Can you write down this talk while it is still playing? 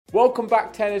Welcome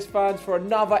back, tennis fans, for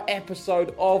another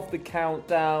episode of The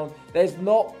Countdown. There's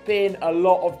not been a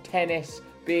lot of tennis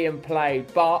being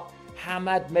played, but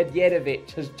Hamad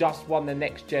Medvedev has just won the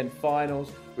Next Gen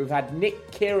finals. We've had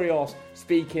Nick Kyrgios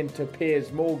speaking to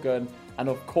Piers Morgan, and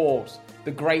of course,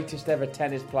 the greatest ever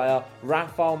tennis player,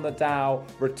 Rafael Nadal,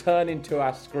 returning to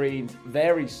our screens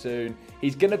very soon.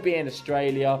 He's going to be in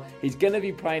Australia. He's going to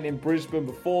be playing in Brisbane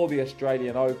before the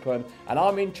Australian Open. And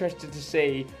I'm interested to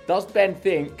see, does Ben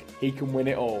think he can win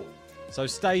it all? So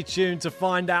stay tuned to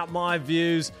find out my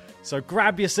views. So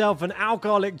grab yourself an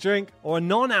alcoholic drink or a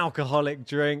non-alcoholic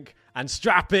drink and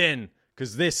strap in,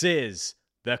 because this is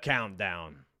The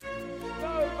Countdown.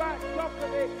 Novak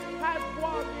Djokovic has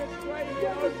won the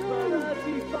Australian Open.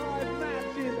 35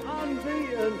 matches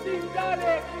unbeaten. He's done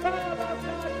it.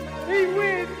 He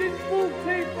wins his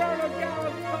 14th Roland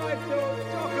Garros title.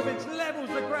 Djokovic levels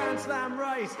the Grand Slam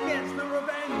race, gets the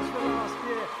revenge for last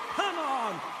year. Come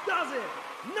on, does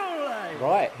it? No way.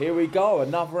 Right, here we go.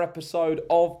 Another episode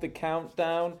of The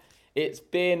Countdown. It's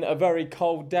been a very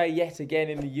cold day yet again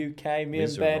in the UK. Me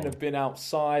and Ben have been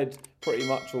outside pretty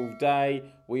much all day.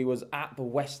 We was at the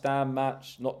West Ham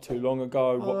match not too long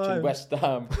ago, watching West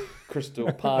Ham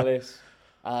Crystal Palace.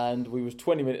 And we was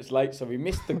 20 minutes late, so we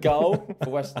missed the goal for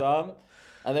West Ham.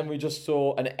 And then we just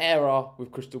saw an error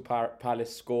with Crystal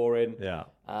Palace scoring. Yeah.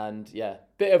 And yeah,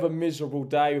 bit of a miserable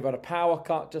day. We've had a power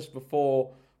cut just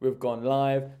before we've gone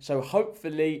live. So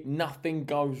hopefully nothing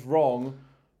goes wrong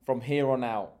from here on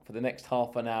out for the next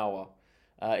half an hour.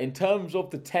 In terms of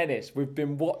the tennis, we've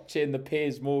been watching the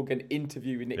Piers Morgan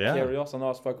interview with Nick Kyrgios. I know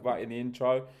I spoke about it in the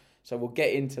intro, so we'll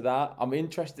get into that. I'm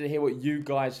interested to hear what you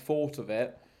guys thought of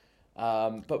it.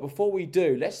 But before we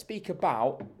do, let's speak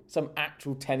about some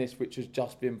actual tennis which has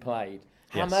just been played.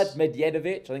 Yes. Hamad Medvedev,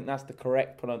 I think that's the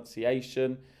correct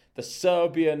pronunciation, the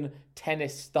Serbian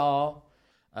tennis star.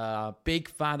 Big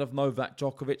fan of Novak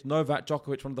Djokovic. Novak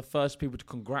Djokovic, one of the first people to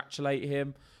congratulate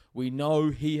him. We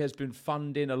know he has been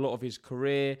funding a lot of his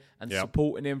career and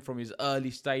supporting him from his early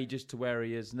stages to where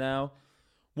he is now.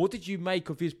 What did you make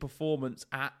of his performance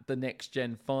at the Next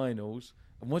Gen finals?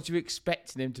 And what are you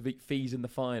expecting him to beat Fees in the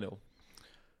final?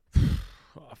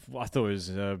 I thought it was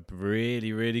a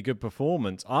really, really good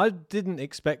performance. I didn't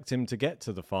expect him to get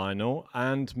to the final,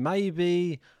 and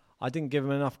maybe I didn't give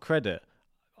him enough credit.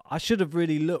 I should have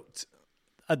really looked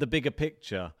at the bigger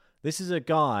picture. This is a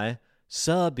guy,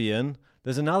 Serbian.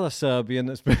 There's another Serbian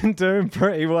that's been doing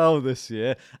pretty well this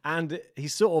year, and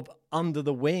he's sort of under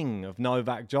the wing of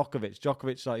Novak Djokovic.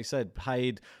 Djokovic, like you said,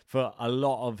 paid for a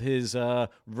lot of his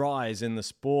rise in the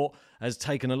sport, has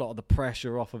taken a lot of the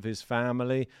pressure off of his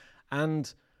family,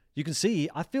 and you can see,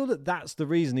 I feel that that's the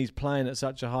reason he's playing at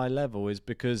such a high level, is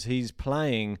because he's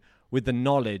playing with the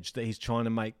knowledge that he's trying to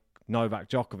make Novak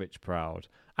Djokovic proud.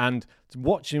 And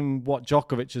watching what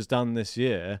Djokovic has done this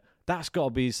year, that's got to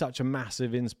be such a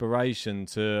massive inspiration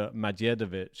to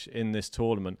Medvedev in this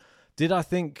tournament. Did I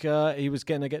think he was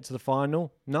going to get to the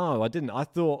final? No, I didn't. I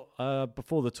thought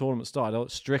before the tournament started, I thought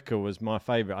Stricker was my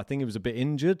favourite. I think he was a bit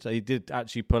injured. He did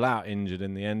actually pull out injured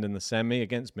in the end in the semi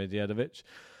against Medvedev.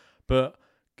 But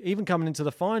even coming into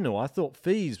the final, I thought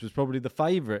Fees was probably the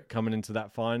favourite coming into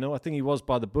that final. I think he was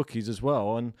by the bookies as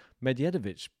well. And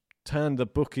Medvedev turned the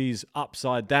bookies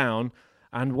upside down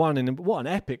and won in what an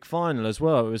epic final as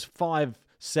well. It was 5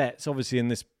 sets, obviously in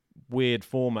this weird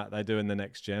format they do in the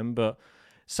Next Gen, but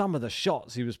some of the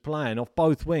shots he was playing off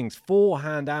both wings,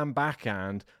 forehand and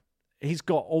backhand, he's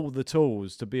got all the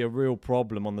tools to be a real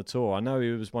problem on the tour. I know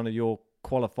he was one of your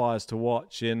qualifiers to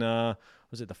watch in,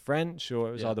 was it the French, or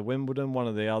it was either Wimbledon, one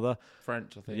or the other?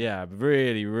 French, I think. Yeah,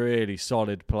 really, really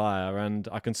solid player, and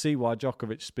I can see why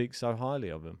Djokovic speaks so highly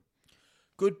of him.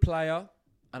 Good player,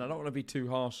 and I don't want to be too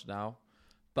harsh now,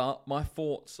 but my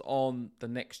thoughts on the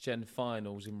Next Gen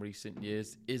finals in recent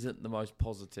years isn't the most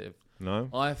positive. No?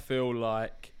 I feel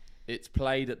like it's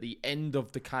played at the end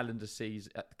of the calendar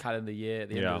year, at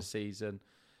the end of the season,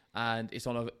 and it's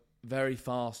on a very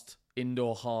fast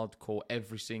indoor hard court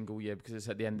every single year because it's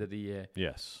at the end of the year.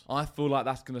 Yes. I feel like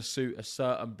that's going to suit a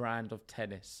certain brand of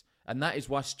tennis. And that is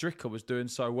why Stricker was doing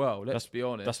so well, let's be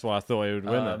honest. That's why I thought he would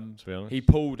win it, to be honest. He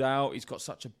pulled out. He's got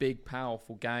such a big,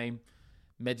 powerful game.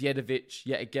 Medvedev,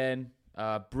 yet again,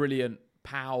 brilliant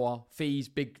power. Fees,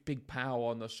 big power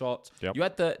on the shots. Yep. You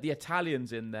had the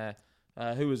Italians in there.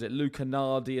 Who was it? Luca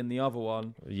Nardi and the other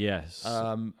one. Yes.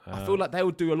 I feel like they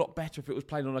would do a lot better if it was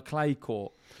played on a clay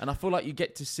court. And I feel like you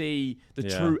get to see the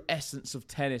true essence of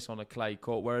tennis on a clay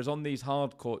court, whereas on these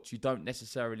hard courts, you don't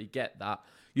necessarily get that.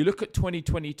 You look at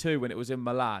 2022 when it was in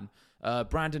Milan,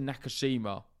 Brandon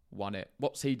Nakashima won it.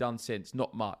 What's he done since?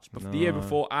 Not much. But the year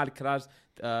before, Alcaraz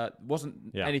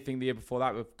wasn't anything the year before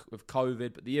that with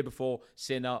COVID, but the year before,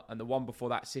 Sinner, and the one before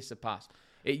that, Tsitsipas.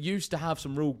 It used to have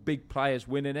some real big players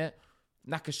winning it.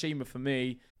 Nakashima, for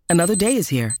me. Another day is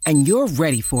here, and you're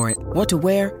ready for it. What to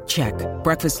wear? Check.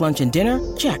 Breakfast, lunch, and dinner?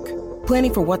 Check.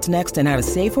 Planning for what's next and how to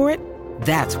save for it?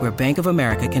 That's where Bank of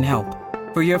America can help.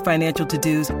 For your financial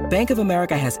to-dos, Bank of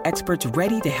America has experts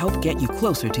ready to help get you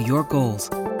closer to your goals.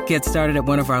 Get started at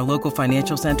one of our local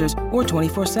financial centers or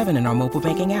 24/7 in our mobile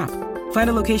banking app. Find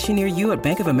a location near you at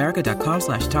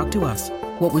bankofamerica.com/talktous.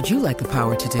 What would you like the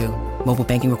power to do? Mobile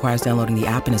banking requires downloading the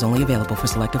app and is only available for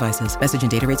select devices. Message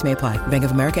and data rates may apply. Bank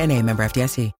of America N.A., member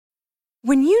FDIC.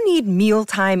 When you need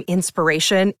mealtime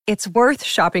inspiration, it's worth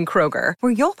shopping Kroger,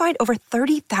 where you'll find over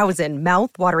 30,000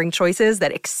 mouth-watering choices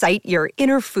that excite your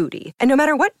inner foodie. And no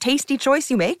matter what tasty choice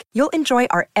you make, you'll enjoy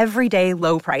our everyday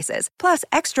low prices, plus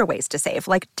extra ways to save,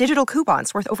 like digital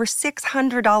coupons worth over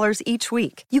 $600 each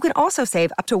week. You can also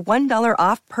save up to $1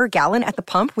 off per gallon at the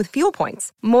pump with fuel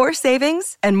points. More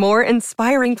savings and more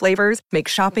inspiring flavors make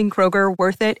shopping Kroger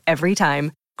worth it every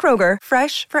time. Kroger,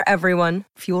 fresh for everyone.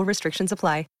 Fuel restrictions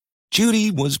apply.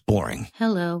 Judy was boring.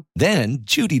 Hello. Then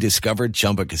Judy discovered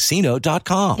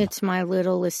ChumbaCasino.com. It's my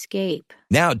little escape.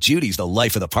 Now Judy's the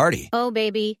life of the party. Oh,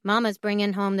 baby, mama's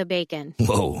bringing home the bacon.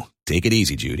 Whoa, take it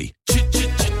easy, Judy.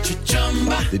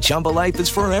 The Chumba life is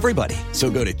for everybody. So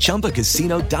go to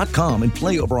ChumbaCasino.com and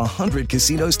play over 100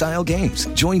 casino-style games.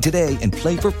 Join today and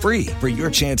play for free for your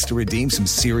chance to redeem some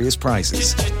serious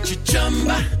prizes.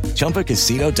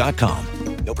 ChumbaCasino.com.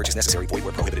 No purchase necessary. Void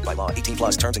where prohibited by law. 18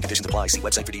 plus terms and conditions apply. See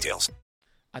website for details.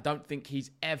 I don't think he's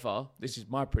ever, this is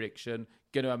my prediction,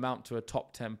 going to amount to a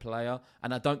top 10 player.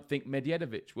 And I don't think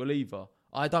Medvedev will either.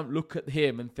 I don't look at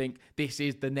him and think this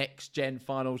is the next gen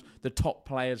finals, the top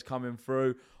players coming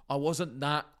through. I wasn't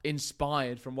that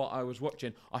inspired from what I was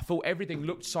watching. I thought everything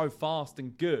looked so fast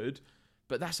and good,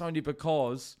 but that's only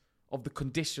because of the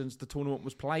conditions the tournament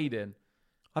was played in.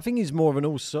 I think he's more of an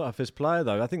all-surface player,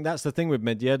 though. I think that's the thing with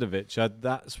Medvedev.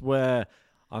 That's where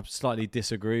I slightly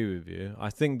disagree with you. I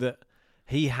think that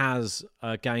he has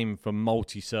a game for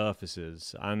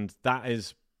multi-surfaces, and that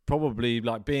is probably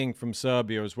like being from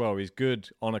Serbia as well. He's good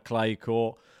on a clay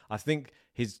court. I think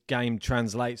his game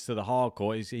translates to the hard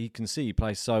court. He can see he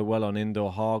plays so well on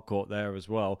indoor hard court there as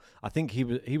well. I think he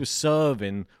was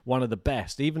serving one of the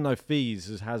best, even though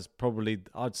Fies has probably,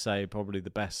 I'd say, probably the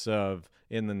best serve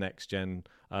in the next gen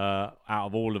out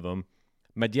of all of them.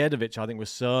 Medvedev, I think, was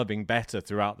serving better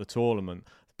throughout the tournament,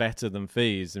 better than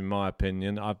Fies, in my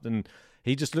opinion. And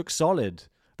he just looks solid.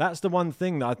 That's the one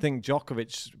thing that I think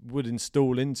Djokovic would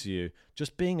install into you,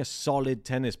 just being a solid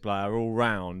tennis player all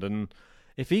round. And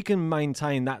if he can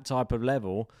maintain that type of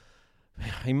level,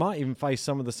 he might even face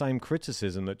some of the same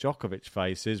criticism that Djokovic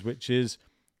faces, which is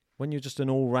when you're just an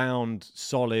all-round,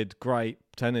 solid, great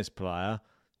tennis player,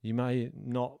 you may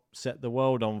not set the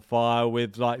world on fire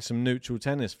with like some neutral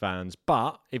tennis fans.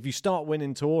 But if you start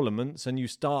winning tournaments and you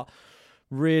start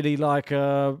really like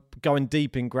going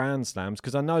deep in Grand Slams,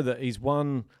 because I know that he's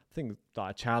won, I think,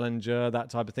 like a challenger, that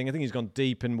type of thing. I think he's gone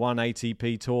deep in one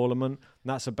ATP tournament. And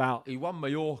that's about... He won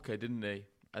Mallorca, didn't he?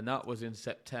 And that was in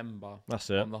September.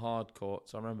 That's it. On the hard court.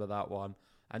 So I remember that one.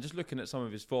 And just looking at some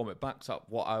of his form, it backs up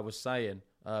what I was saying.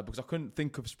 Because I couldn't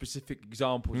think of specific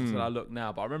examples until I look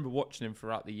now. But I remember watching him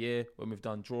throughout the year when we've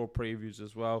done draw previews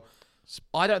as well.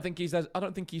 I don't think he's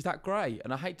that great.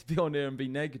 And I hate to be on here and be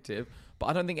negative, but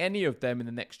I don't think any of them in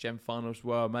the next gen finals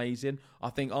were amazing.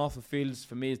 I think Arthur Fils,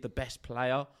 for me, is the best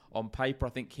player on paper. I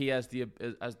think he has the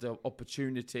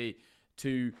opportunity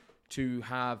to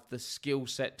have the skill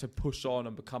set to push on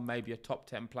and become maybe a top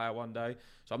 10 player one day.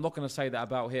 So I'm not going to say that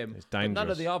about him. It's dangerous. But none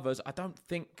of the others, I don't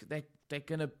think they're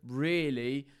going to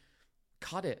really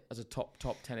cut it as a top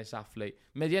tennis athlete.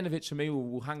 Medvedev, to me,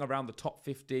 will hang around the top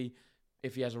 50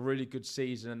 if he has a really good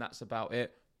season, and that's about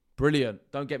it. Brilliant.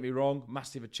 Don't get me wrong,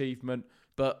 massive achievement.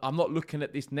 But I'm not looking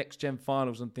at this next-gen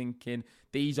finals and thinking,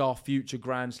 these are future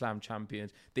Grand Slam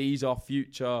champions. These are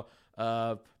future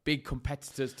big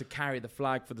competitors to carry the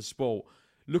flag for the sport.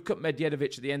 Look at Medvedev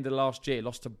at the end of last year.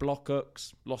 Lost to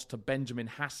Blockux, lost to Benjamin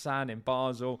Hassan in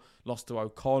Basel, lost to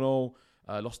O'Connell,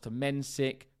 lost to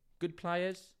Mensik. Good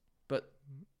players, but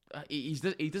he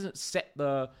doesn't set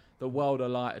the world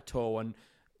alight at all. And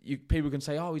people can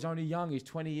say, oh, he's only young, he's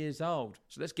 20 years old.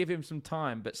 So let's give him some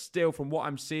time. But still, from what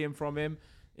I'm seeing from him,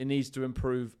 it needs to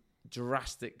improve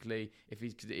drastically if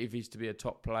he's to be a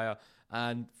top player.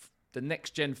 And the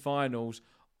next-gen finals,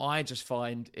 I just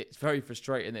find it's very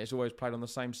frustrating that it's always played on the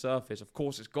same surface. Of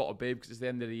course, it's got to be because it's the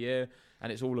end of the year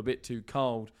and it's all a bit too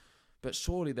cold. But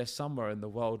surely there's somewhere in the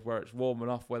world where it's warm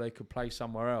enough where they could play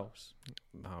somewhere else.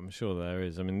 I'm sure there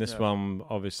is. I mean, this one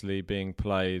obviously being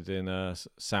played in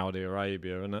Saudi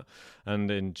Arabia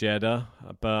and in Jeddah.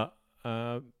 But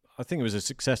I think it was a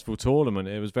successful tournament.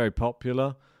 It was very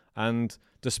popular. And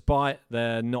despite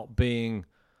there not being,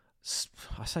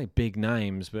 I say big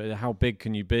names, but how big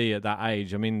can you be at that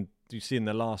age? I mean, you see in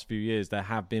the last few years, there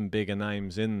have been bigger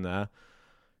names in there.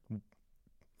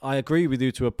 I agree with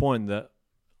you to a point that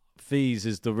Fees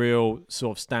is the real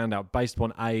sort of standout based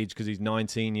upon age because he's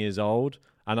 19 years old.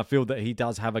 And I feel that he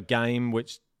does have a game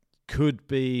which could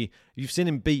be... You've seen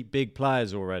him beat big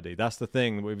players already. That's the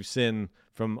thing we've seen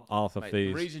from Arthur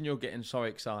Fees. The reason you're getting so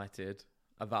excited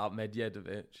about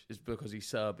Medvedev is because he's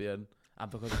Serbian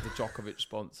and because of the Djokovic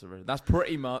sponsoring. That's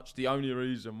pretty much the only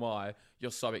reason why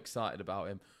you're so excited about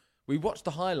him. We watched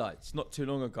the highlights not too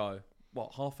long ago.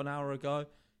 Half an hour ago?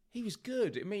 He was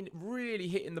good. I mean, really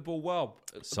hitting the ball well.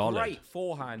 Solid. Great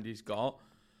forehand he's got.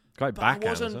 Great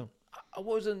backhand as well. I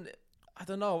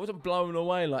wasn't blown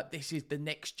away like this is the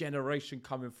next generation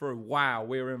coming through. Wow,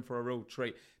 we're in for a real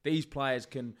treat. These players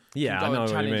can go and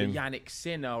challenge a Yannick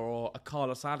Sinner or a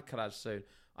Carlos Alcaraz soon.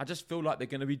 I just feel like they're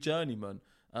going to be journeymen.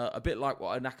 A bit like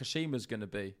what a Nakashima's going to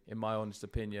be, in my honest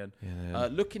opinion. Yeah.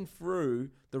 Looking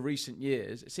through the recent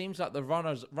years, it seems like the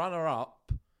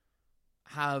runner-up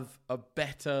have a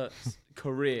better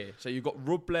career. So you've got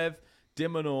Rublev,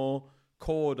 Dimonor,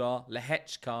 Korda,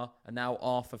 Lehechka, and now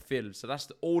Arthur Fils. So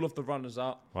that's all of the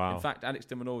runners-up. Wow. In fact, Alex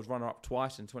Dimonor was runner-up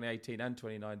twice in 2018 and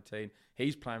 2019.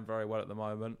 He's playing very well at the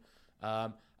moment.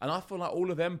 And I feel like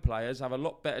all of them players have a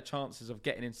lot better chances of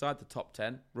getting inside the top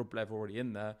 10, Rublev already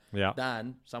in there,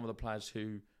 than some of the players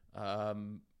who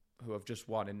have just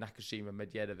won in Nakashima and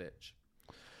Medvedev.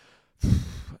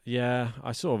 Yeah,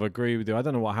 I sort of agree with you. I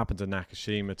don't know what happened to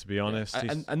Nakashima, to be honest.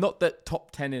 And not that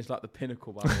top 10 is like the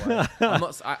pinnacle, by the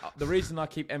way. The reason I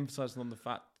keep emphasising on the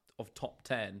fact of top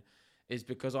 10 is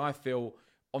because I feel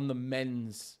on the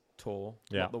men's tour,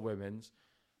 not the women's,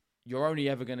 you're only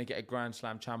ever going to get a Grand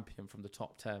Slam champion from the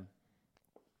top 10.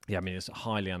 Yeah, I mean, it's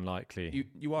highly unlikely.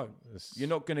 You won't. You're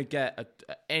not going to get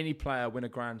any player win a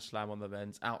Grand Slam on the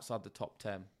men's outside the top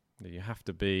 10. You have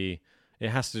to be... It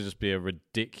has to just be a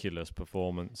ridiculous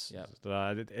performance. Yeah.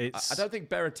 I don't think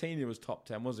Berrettini was top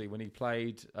 10, was he, when he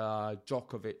played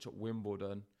Djokovic at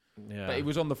Wimbledon? Yeah. But he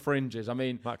was on the fringes. I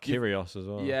mean... Like Kyrgios as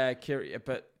well. Yeah, Kyrgios.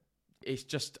 But it's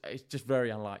just very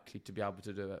unlikely to be able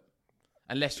to do it.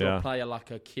 Unless you're a player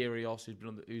like a Kyrgios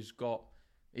who's got...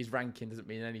 His ranking doesn't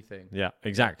mean anything. Yeah,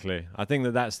 exactly. I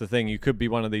think that's the thing. You could be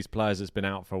one of these players that's been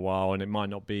out for a while and it might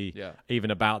not be even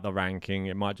about the ranking.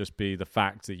 It might just be the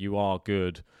fact that you are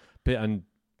good. And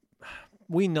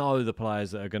we know the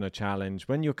players that are going to challenge.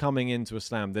 When you're coming into a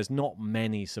slam, there's not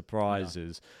many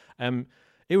surprises. No.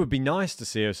 It would be nice to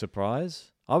see a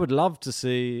surprise. I would love to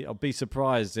see or be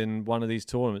surprised in one of these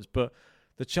tournaments, but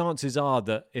the chances are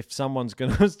that if someone's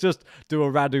going to just do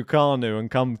a Raducanu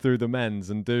and come through the men's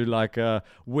and do like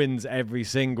wins every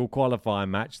single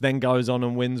qualifying match, then goes on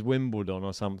and wins Wimbledon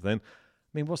or something.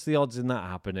 I mean, what's the odds in that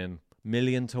happening?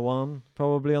 1,000,000 to 1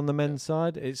 probably on the men's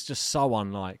side. It's just so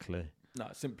unlikely. No,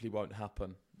 it simply won't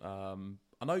happen. I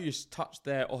know you touched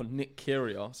there on Nick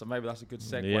Kyrgios, so maybe that's a good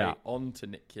segue onto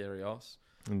Nick Kyrgios.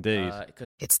 Indeed.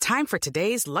 It's time for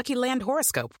today's Lucky Land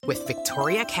horoscope with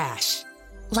Victoria Cash.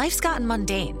 Life's gotten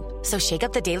mundane, so shake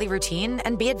up the daily routine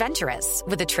and be adventurous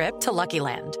with a trip to Lucky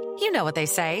Land. You know what they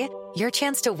say. Your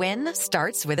chance to win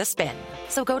starts with a spin.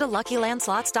 So go to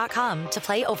LuckyLandSlots.com to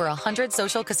play over 100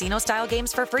 social casino-style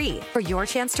games for free for your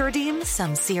chance to redeem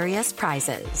some serious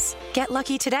prizes. Get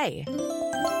lucky today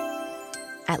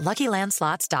at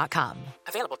LuckyLandSlots.com.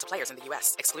 Available to players in the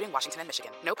U.S., excluding Washington and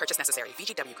Michigan. No purchase necessary.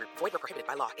 VGW Group. Void where prohibited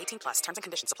by law. 18+. Terms and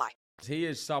conditions apply. He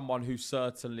is someone who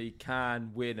certainly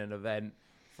can win an event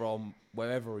from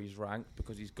wherever he's ranked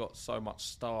because he's got so much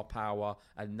star power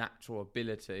and natural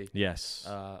ability. Yes.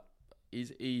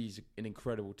 He's an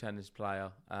incredible tennis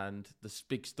player, and the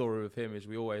big story with him is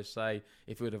we always say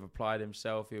if he would have applied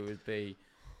himself, he would be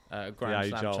a Grand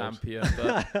Slam champion.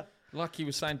 But like he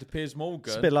was saying to Piers Morgan...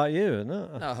 It's a bit like you, isn't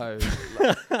it? No.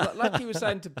 like he was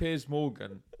saying to Piers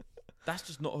Morgan, that's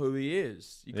just not who he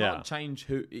is. You can't change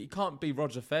who... He can't be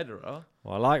Roger Federer.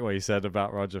 Well, I like what you said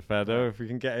about Roger Federer. If we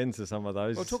can get into some of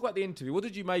those... Well, talk about the interview. What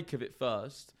did you make of it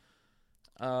first?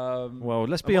 Well,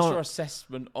 let's be honest. What's your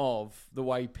assessment of the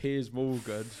way Piers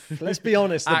Morgan let's be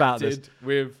honest about this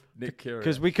with Nick Kyrgios?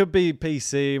 Because we could be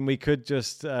PC and we could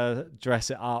just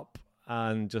dress it up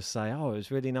and just say, oh, it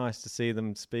was really nice to see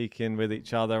them speaking with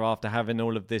each other after having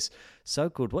all of this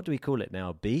so-called, what do we call it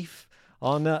now, beef?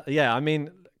 I mean,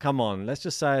 come on, let's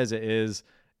just say as it is.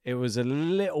 it was a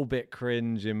little bit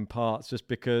cringe in parts just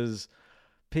because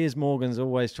Piers Morgan's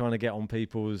always trying to get on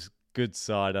people's good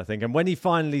side, I think. And when he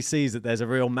finally sees that there's a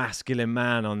real masculine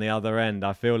man on the other end,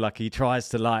 I feel like he tries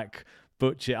to like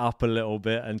butch it up a little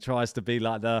bit and tries to be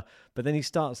like but then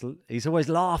he's always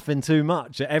laughing too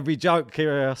much at every joke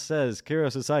Kyrgios says.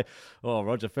 Kyrgios will say, oh,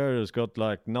 Roger Federer's got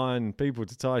like 9 people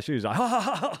to tie shoes. Like,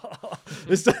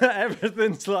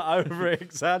 everything's like over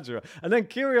exaggerated. And then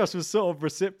Kyrgios was sort of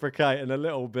reciprocating a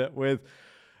little bit with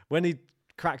when he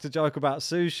cracked a joke about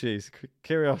sushi.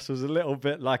 Kyrgios was a little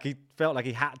bit like he felt like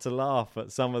he had to laugh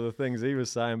at some of the things he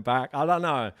was saying back. I don't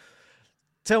know.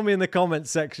 Tell me in the comments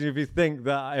section if you think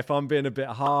that if I'm being a bit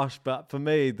harsh, but for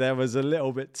me, there was a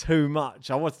little bit too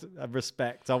much. I want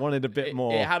respect. I wanted a bit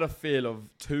more. It had a feel of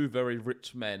 2 very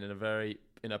rich men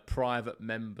in a private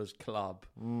members club.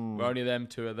 Where only them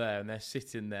 2 are there, and they're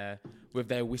sitting there with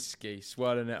their whiskey,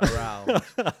 swirling it around,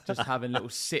 just having little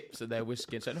sips of their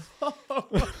whiskey and saying,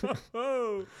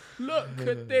 oh, look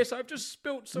at this, I've just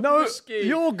spilt some whiskey.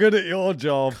 You're good at your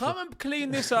job. Come and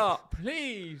clean this up,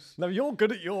 please. No, you're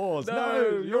good at yours.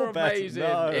 No, you're amazing.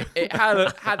 No. It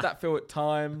had that feel at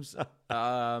times.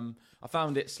 I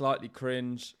found it slightly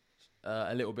cringe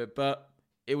a little bit, but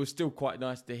it was still quite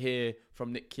nice to hear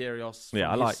from Nick Kyrgios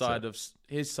from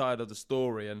his side of the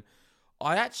story. And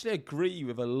I actually agree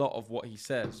with a lot of what he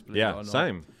says. Believe it or not.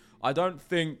 Same. I don't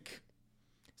think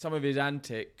some of his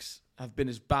antics have been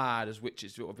as bad as which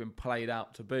it's sort of been played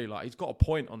out to be. Like, he's got a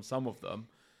point on some of them.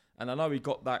 And I know he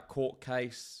got that court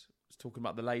case, talking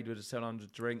about the lady with the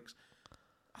 700 drinks.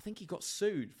 I think he got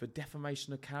sued for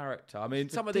defamation of character. I mean,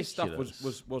 some of this stuff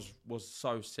was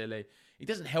so silly. He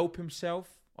doesn't help himself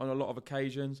on a lot of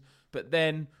occasions. But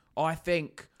then I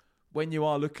think when you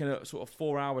are looking at sort of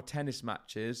 4-hour tennis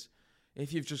matches,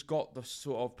 if you've just got the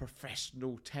sort of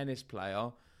professional tennis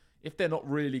player, if they're not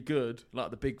really good,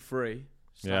 like the big 3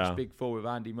 / big 4 with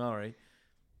Andy Murray,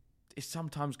 it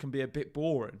sometimes can be a bit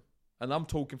boring. And I'm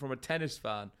talking from a tennis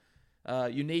fan.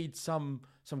 You need some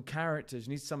characters,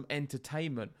 you need some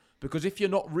entertainment. Because if you're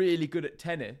not really good at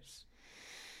tennis,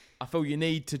 I feel you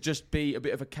need to just be a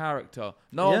bit of a character.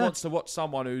 No one wants to watch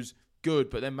someone who's good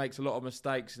but then makes a lot of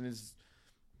mistakes and is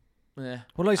well,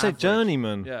 like you say,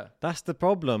 journeyman. Yeah. That's the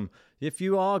problem. If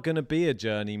you are going to be a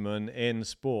journeyman in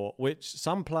sport, which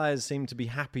some players seem to be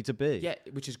happy to be. Yeah,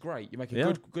 which is great. You make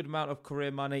a good amount of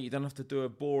career money. You don't have to do a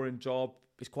boring job.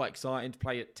 It's quite exciting to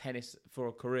play at tennis for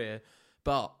a career.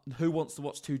 But who wants to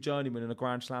watch 2 journeymen in a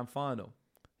Grand Slam final?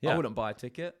 I wouldn't buy a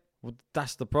ticket. Well,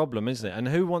 that's the problem, isn't it? And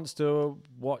who wants to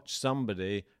watch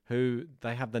somebody who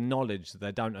they have the knowledge that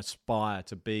they don't aspire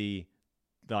to be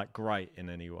like great in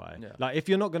any way? Yeah. Like, if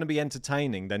you're not going to be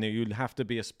entertaining, then you'll have to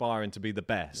be aspiring to be the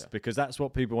best because that's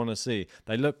what people want to see.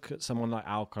 They look at someone like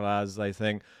Alcaraz, they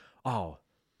think, oh,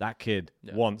 that kid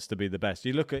wants to be the best.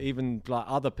 You look at even like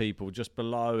other people just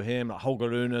below him, like Holger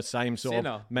Rune, same sort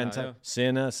of mentality.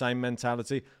 Sinner, same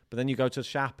mentality. But then you go to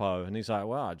Chapo and he's like,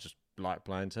 well, I just like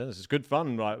playing tennis. It's good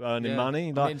fun, like earning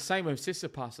money. Like, I mean, same with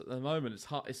Tsitsipas at the moment.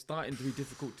 It's starting to be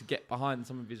difficult to get behind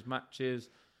some of his matches.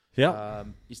 Yeah,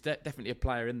 he's definitely a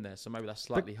player in there, so maybe that's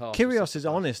slightly hard. Kyrgios is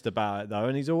honest about it, though,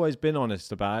 and he's always been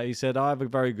honest about it. He said, I have a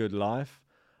very good life.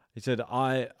 He said,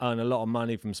 I earn a lot of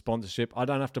money from sponsorship. I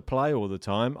don't have to play all the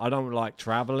time. I don't like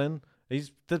traveling.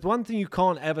 The one thing you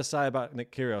can't ever say about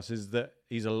Nick Kyrgios is that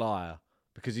he's a liar.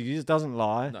 Because he just doesn't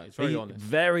lie. No, he's very honest.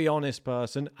 Very honest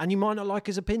person. And you might not like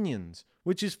his opinions,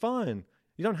 which is fine.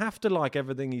 You don't have to like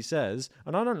everything he says.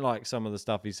 And I don't like some of the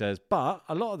stuff he says. But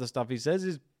a lot of the stuff he says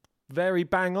is very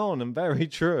bang on and very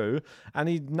true. And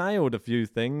he nailed a few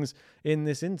things in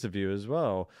this interview as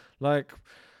well. Like,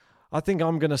 I think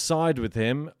I'm going to side with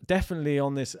him, definitely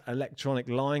on this electronic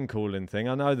line calling thing.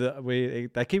 I know that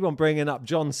they keep on bringing up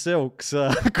John Silk's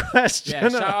question. Yeah,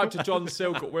 shout out to John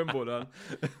Silk at Wimbledon.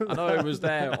 I know he was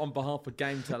there on behalf of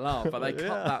Game to Love, but they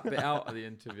cut that bit out of the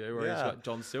interview where he's got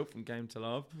John Silk from Game to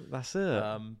Love. That's it.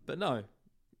 But no,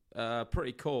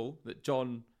 pretty cool that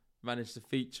John managed to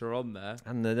feature on there.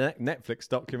 And the Netflix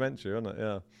documentary, isn't it?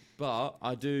 Yeah. But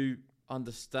I do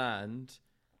understand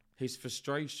his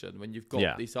frustration when you've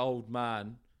got this old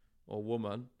man or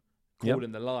woman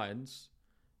calling the lines,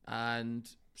 and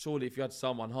surely if you had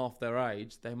someone half their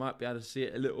age, they might be able to see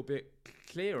it a little bit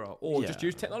clearer, or just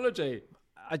use technology.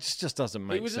 It just doesn't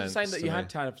make sense. He wasn't saying that you had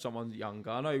to have someone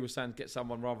younger. I know he was saying get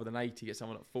someone rather than 80, get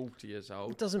someone at 40 years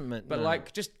old. It doesn't mean, but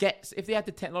like, just get, if they had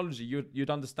the technology, you'd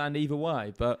understand either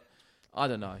way. But I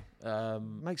don't know.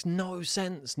 Makes no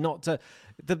sense not to.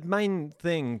 The main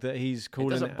thing that he's calling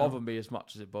it doesn't bother me as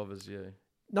much as it bothers you.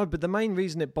 No, but the main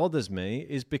reason it bothers me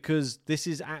is because this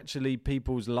is actually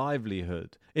people's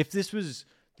livelihood. If this was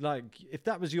like, if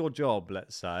that was your job,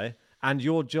 let's say, and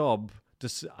your job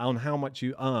on how much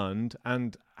you earned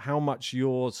and how much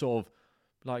your sort of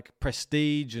like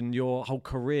prestige and your whole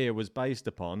career was based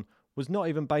upon was not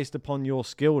even based upon your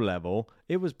skill level.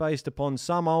 It was based upon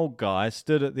some old guy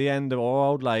stood at the end of, or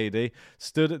old lady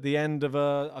stood at the end of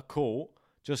a court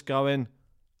just going,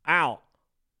 out.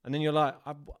 And then you're like,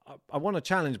 I want to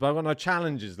challenge, but I've got no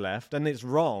challenges left, and it's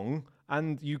wrong,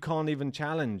 and you can't even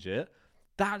challenge it.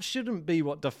 That shouldn't be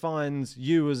what defines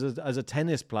you as a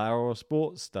tennis player or a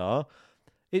sports star.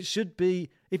 It should be,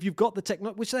 if you've got the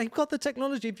technology, which they've got the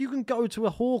technology, if you can go to a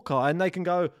Hawkeye and they can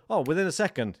go, oh, within a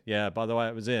second, yeah, by the way,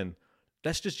 it was in.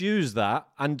 Let's just use that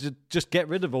and just get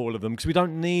rid of all of them because we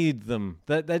don't need them.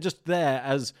 They're just there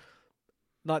as,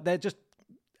 like, they're just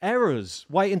errors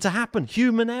waiting to happen.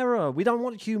 Human error. We don't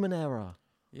want human error.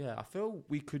 Yeah, I feel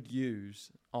we could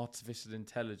use artificial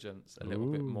intelligence a little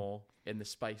bit more in the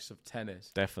space of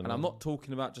tennis. Definitely. And I'm not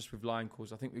talking about just with line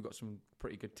calls. I think we've got some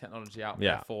pretty good technology out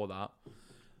there for that.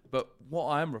 But what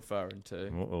I am referring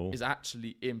to is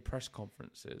actually in press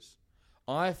conferences.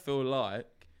 I feel like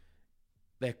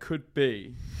there could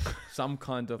be some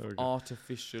kind of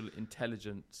artificial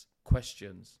intelligence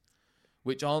questions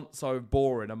which aren't so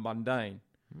boring and mundane.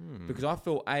 Because I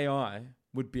feel AI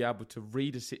would be able to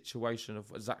read a situation of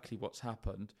exactly what's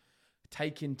happened,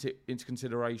 take into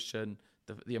consideration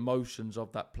the emotions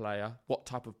of that player, what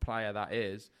type of player that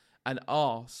is, and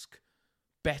ask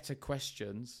better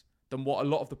questions than what a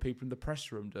lot of the people in the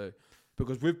press room do.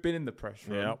 Because we've been in the press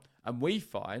room and we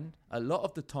find a lot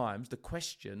of the times the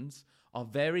questions are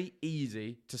very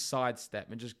easy to sidestep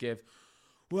and just give,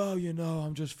 well, you know,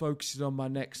 I'm just focusing on my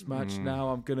next match now.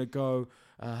 I'm going to go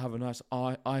have a nice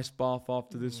ice bath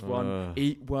after this one,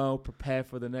 eat well, prepare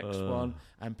for the next one,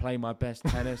 and play my best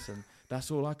tennis. And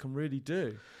that's all I can really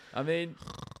do. I mean,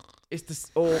 it's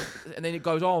this, and then it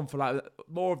goes on for like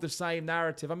more of the same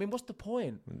narrative. I mean, what's the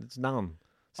point? It's none.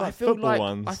 It's I like feel football like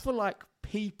ones. I feel like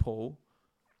people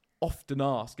often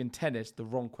ask in tennis the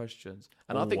wrong questions,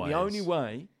 and I think the only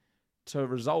way to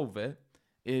resolve it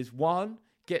is, one,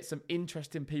 get some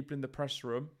interesting people in the press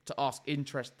room to ask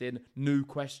interesting new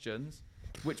questions,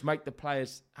 which make the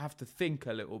players have to think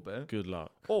a little bit. Good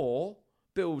luck. Or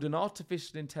build an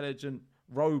artificial intelligent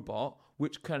robot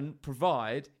which can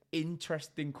provide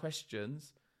interesting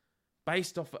questions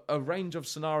based off a range of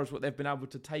scenarios what they've been able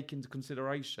to take into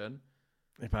consideration.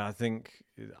 But I think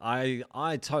I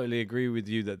totally agree with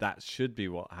you that should be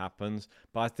what happens.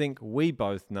 But I think we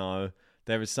both know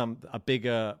there is a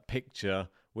bigger picture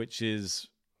which is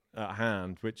at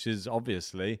hand, which is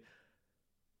obviously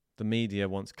the media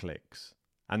wants clicks.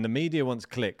 And the media wants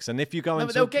clicks. And if you go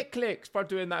but they'll get clicks by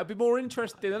doing that. It'd be more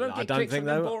interesting. They don't get clicks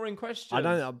from boring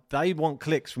questions. They want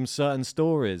clicks from certain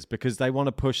stories because they want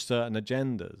to push certain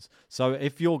agendas. So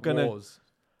if you're going to...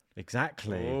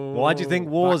 Exactly. Why do you think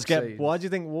wars get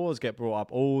brought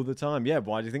up all the time? Yeah,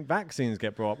 why do you think vaccines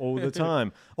get brought up all the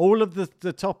time? All of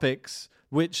the topics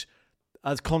which,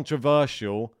 as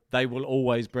controversial, they will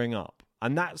always bring up.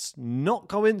 And that's not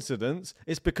coincidence.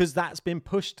 It's because that's been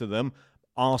pushed to them.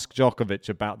 Ask Djokovic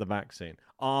about the vaccine.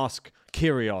 Ask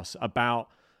Kyrgios about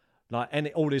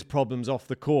all his problems off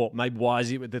the court. Maybe why is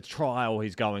he with the trial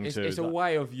he's going to? It's a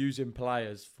way of using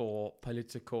players for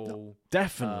political...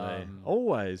 Definitely.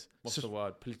 Always. What's the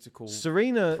word? Political...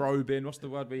 Serena... Probing. What's the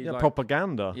word?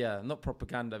 Propaganda. Yeah, not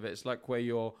propaganda, but it's like where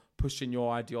you're pushing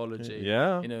your ideology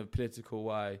in a political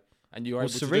way. And you're able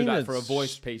to do that for a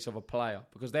voice piece of a player.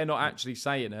 Because they're not actually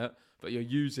saying it, but you're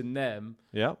using them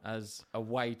as a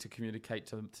way to communicate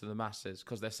to the masses.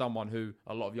 Because they're someone who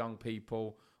a lot of young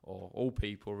people... or all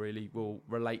people really will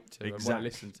relate to and want to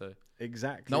listen to.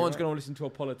 Exactly. No one's going to listen to a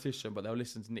politician, but they'll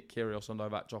listen to Nick Kyrgios or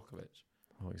Novak Djokovic.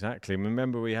 Oh, exactly.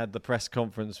 Remember we had the press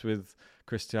conference with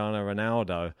Cristiano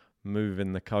Ronaldo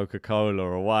moving the Coca-Cola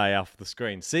away off the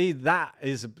screen. See, that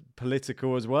is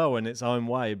political as well in its own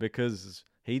way because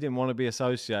he didn't want to be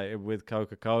associated with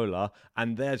Coca-Cola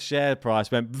and their share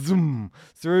price went zoom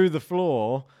through the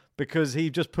floor because he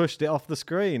just pushed it off the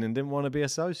screen and didn't want to be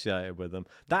associated with them.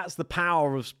 That's the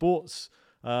power of sports,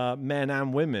 men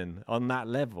and women, on that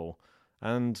level.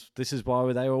 And this is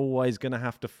why they're always going to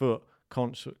have to foot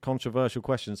controversial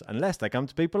questions unless they come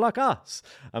to people like us.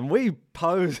 And we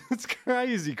pose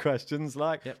crazy questions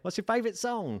like, what's your favourite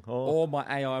song? Or my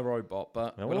AI robot,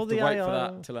 but we'll have to wait for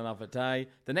that till another day.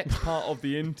 The next part of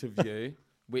the interview,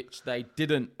 which they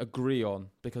didn't agree on,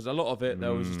 because a lot of it, they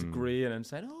were just agreeing and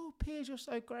saying, oh, Piers, you're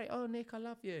so great. Oh, Nick, I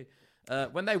love you.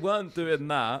 When they weren't doing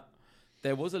that,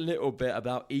 there was a little bit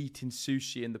about eating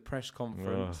sushi in the press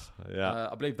conference.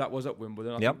 I believe that was at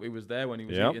Wimbledon. I think we was there when he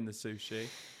was eating the sushi.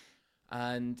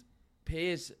 And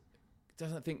Piers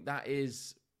doesn't think that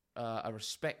is a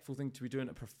respectful thing to be doing,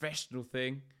 a professional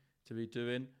thing to be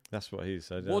doing. That's what he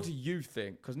said. What do you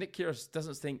think? Because Nick Kyrgios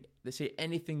doesn't think they see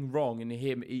anything wrong in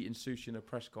him eating sushi in a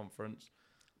press conference.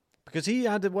 Because he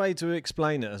had a way to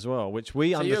explain it as well, which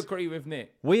we So you agree with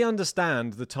Nick? We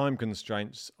understand the time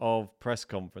constraints of press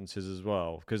conferences as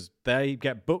well, because they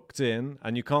get booked in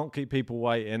and you can't keep people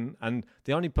waiting. And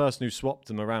the only person who swapped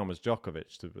them around was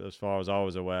Djokovic, as far as I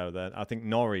was aware of that. I think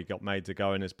Norrie got made to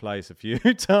go in his place a few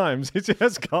times. He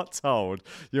just got told,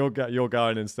 you're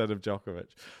going instead of Djokovic.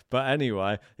 But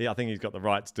anyway, I think he's got the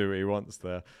right to do what he wants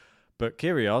there. But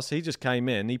Kyrgios, he just came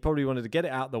in. He probably wanted to get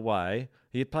it out of the way.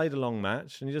 He had played a long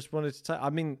match, and he just wanted to take... I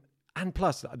mean, and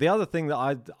plus, the other thing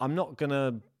that I'm not going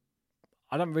to...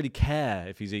 I don't really care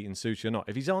if he's eating sushi or not.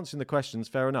 If he's answering the questions,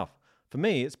 fair enough. For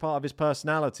me, it's part of his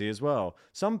personality as well.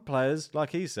 Some players,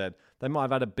 like he said, they might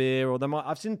have had a beer, or they might...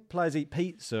 I've seen players eat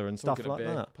pizza and stuff like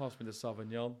that. Pass me the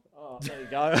Sauvignon. Oh, there you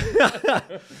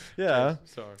go. Yeah.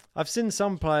 Sorry. I've seen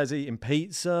some players eating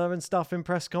pizza and stuff in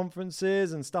press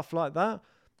conferences and stuff like that.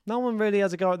 No one really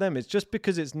has a go at them. It's just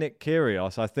because it's Nick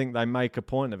Kyrgios, I think they make a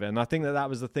point of it. And I think that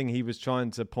was the thing he was trying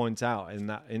to point out in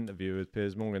that interview with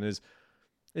Piers Morgan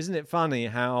isn't it funny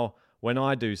how when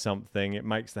I do something, it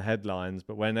makes the headlines,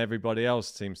 but when everybody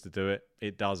else seems to do it,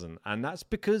 it doesn't. And that's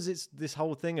because it's this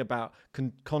whole thing about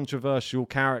controversial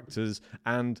characters,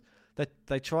 and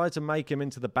they try to make him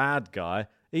into the bad guy,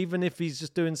 even if he's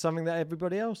just doing something that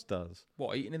everybody else does.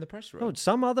 What, eating in the press room? Oh,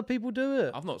 some other people do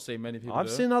it. I've not seen many people I've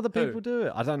do it. seen other people Who? do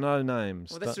it. I don't know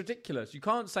names. Well, that's ridiculous. You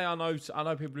can't say I know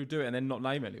people who do it and then not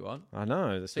name anyone. I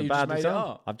know. That's So a you bad just made it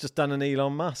example. up? I've just done an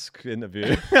Elon Musk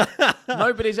interview.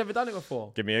 Nobody's ever done it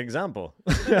before. Give me an example.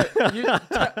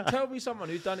 Tell me someone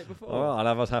who's done it before. All right,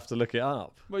 I'll have to look it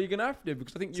up. Well, you're going to have to,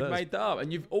 because I think you've made that up.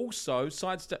 And you've also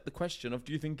sidestepped the question of,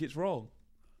 do you think it's wrong?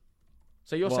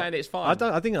 So you're saying it's fine? I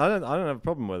don't have a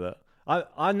problem with it.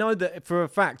 I know that for a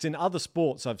fact in other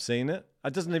sports I've seen it.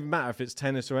 It doesn't even matter if it's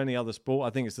tennis or any other sport. I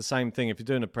think it's the same thing. If you're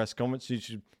doing a press conference,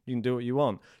 you can do what you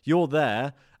want. You're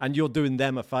there and you're doing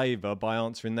them a favour by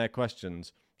answering their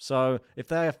questions. So if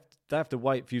they have to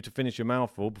wait for you to finish your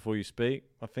mouthful before you speak,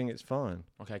 I think it's fine.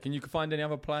 Okay, can you find any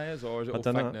other players, or is it all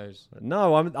fake news?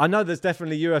 No, I know there's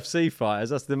definitely UFC fighters.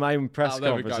 That's the main press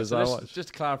conferences so I watch. Just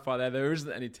to clarify there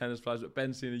isn't any tennis players, but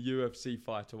Ben's seen a UFC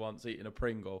fighter once eating a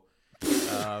Pringle.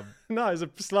 No,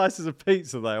 it's slices of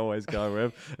pizza they always go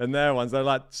with, and their ones they're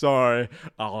like, sorry,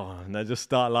 and they just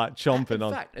start like chomping on.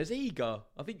 In fact, there's Iga.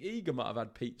 I think Iga might have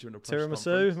had pizza in a press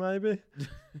tiramisu, conference. Maybe.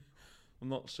 I'm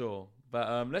not sure,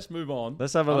 but let's move on.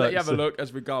 Let's have a I'll look. let you have a look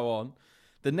as we go on.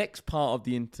 The next part of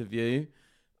the interview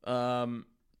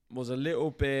was a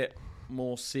little bit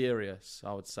more serious,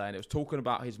 I would say, and it was talking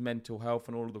about his mental health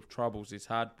and all of the troubles he's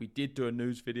had. We did do a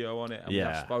news video on it, and we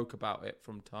have spoke about it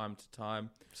from time to time.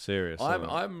 Serious.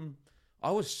 I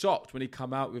was shocked when he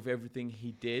come out with everything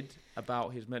he did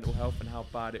about his mental health and how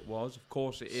bad it was. Of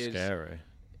course, it is scary.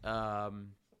 A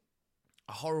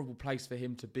horrible place for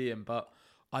him to be in, but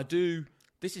I do.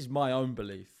 This is my own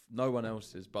belief, no one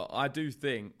else's, but I do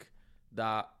think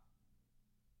that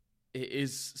it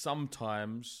is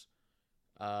sometimes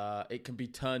it can be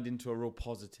turned into a real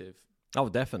positive. Oh,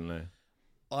 definitely.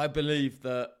 I believe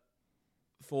that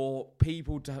for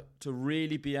people to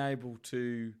really be able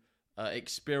to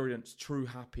experience true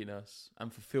happiness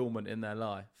and fulfillment in their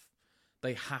life,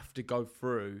 they have to go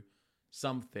through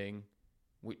something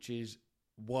which is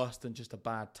worse than just a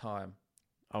bad time.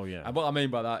 Oh, yeah. And what I mean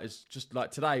by that is just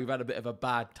like today, we've had a bit of a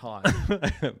bad time.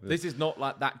 This is not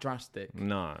like that drastic.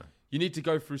 No. You need to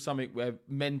go through something where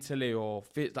mentally or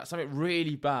like something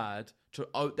really bad.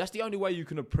 That's the only way you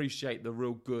can appreciate the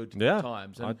real good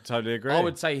times. And I totally agree. I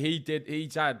would say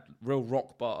he's had real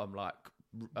rock bottom, like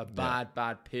a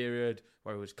bad period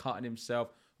where he was cutting himself,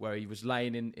 where he was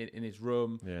laying in his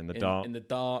room. Yeah, in the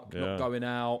dark. Not going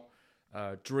out,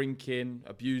 drinking,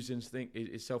 abusing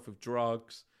himself with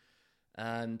drugs.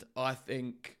 And I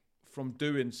think from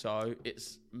doing so,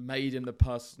 it's made him the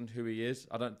person who he is.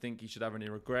 I don't think he should have any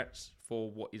regrets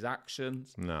for his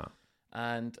actions. No.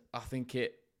 And I think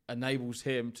it enables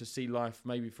him to see life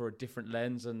maybe for a different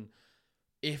lens. And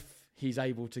if he's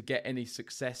able to get any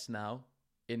success now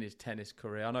in his tennis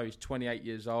career, I know he's 28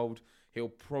 years old. He'll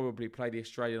probably play the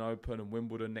Australian Open and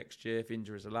Wimbledon next year if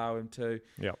injuries allow him to.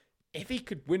 Yep. If he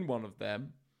could win one of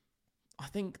them, I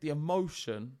think the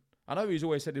emotion... I know he's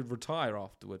always said he'd retire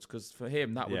afterwards, because for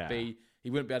him, that would be... He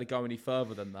wouldn't be able to go any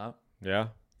further than that. Yeah.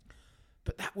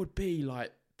 But that would be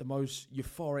like the most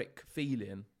euphoric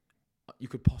feeling you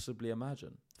could possibly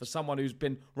imagine. For someone who's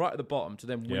been right at the bottom to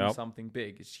then win something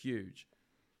big, it's huge.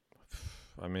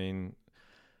 I mean,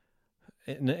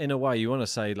 in a way, you want to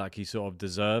say like he sort of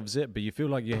deserves it, but you feel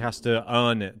like he has to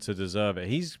earn it to deserve it.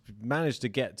 He's managed to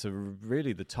get to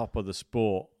really the top of the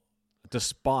sport,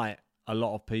 despite a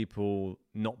lot of people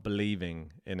not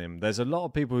believing in him. There's a lot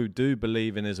of people who do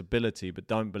believe in his ability, but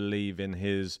don't believe in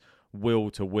his will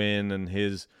to win and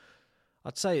his,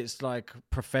 I'd say it's like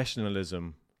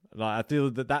professionalism. Like I feel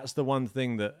that that's the one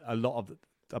thing that a lot of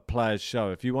the players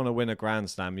show. If you want to win a Grand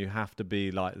Slam, you have to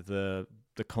be like the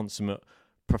consummate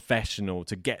professional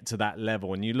to get to that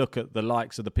level. And you look at the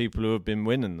likes of the people who have been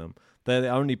winning them. They're the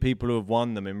only people who have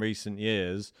won them in recent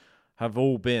years have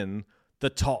all been the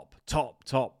top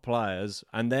players,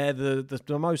 and they're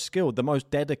the most skilled, the most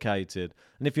dedicated.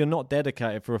 And if you're not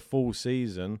dedicated for a full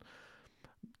season,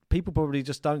 people probably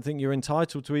just don't think you're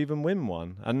entitled to even win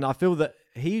one. And I feel that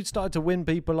he started to win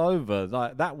people over.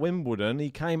 Like that Wimbledon,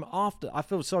 he came after. I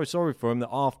feel so sorry for him that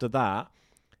after that,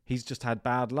 he's just had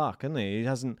bad luck, hasn't he?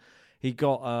 He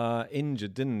got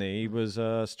injured, didn't he? He was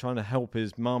trying to help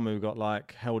his mum who got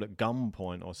like held at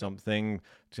gunpoint or something.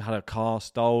 Had a car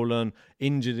stolen,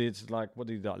 injured it,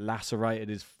 lacerated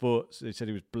his foot. So he said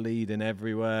he was bleeding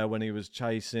everywhere when he was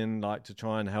chasing, like to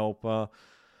try and help her.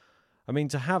 I mean,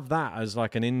 to have that as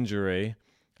like an injury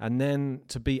and then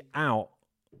to be out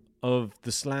of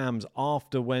the slams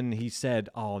after when he said,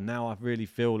 oh, now I really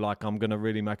feel like I'm going to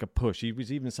really make a push. He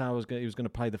was even saying he was going to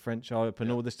play the French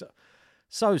Open, all this stuff.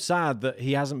 So sad that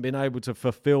he hasn't been able to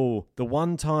fulfill the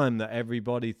one time that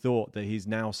everybody thought that he's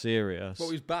now serious. Well,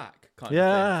 he's back, kind of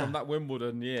thing, from that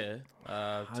Wimbledon year,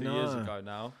 2 years ago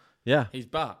now. Yeah. He's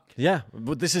back. Yeah,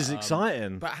 but this is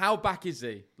exciting. But how back is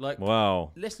he? Like,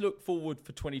 wow. Let's look forward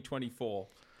for 2024.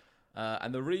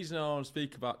 And the reason I want to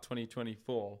speak about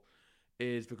 2024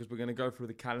 is because we're going to go through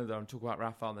the calendar and talk about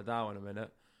Rafael Nadal in a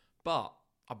minute. But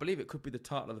I believe it could be the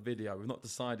title of the video. We've not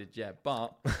decided yet,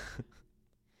 but...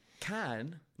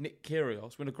 Can Nick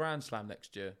Kyrgios win a Grand Slam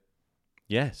next year?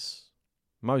 Yes,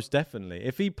 most definitely.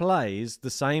 If he plays the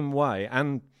same way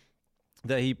and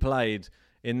that he played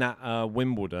in that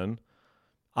Wimbledon,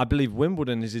 I believe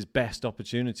Wimbledon is his best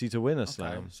opportunity to win a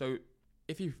slam. So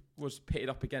if he was pitted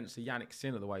up against a Yannick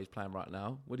Sinner the way he's playing right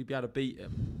now, would he be able to beat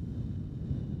him?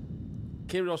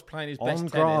 Kyrgios playing his best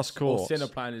tennis or Sinner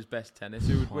playing his best tennis,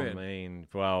 who would win?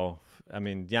 I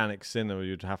mean, Yannick Sinner,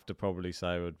 you'd have to probably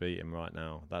say would beat him right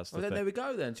now. That's the thing. There we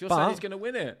go then. So you're saying he's going to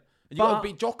win it. And you've got to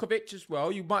beat Djokovic as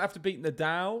well. You might have to beat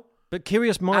Nadal. But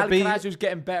Kyrgios might be... Alcaraz, who's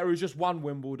getting better, who's just won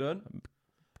Wimbledon.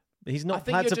 He's not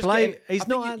had to play...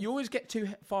 You always get too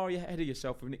far ahead of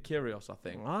yourself with Nick Kyrgios, I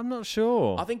think. I'm not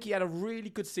sure. I think he had a really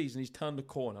good season. He's turned the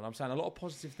corner. And I'm saying a lot of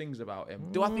positive things about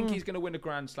him. Do I think he's going to win a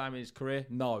Grand Slam in his career?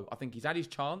 No. I think he's had his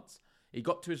chance. He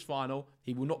got to his final.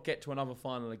 He will not get to another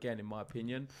final again, in my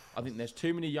opinion. I think there's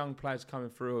too many young players coming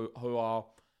through who are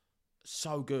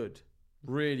so good.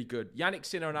 Really good. Yannick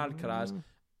Sinner and Alcaraz,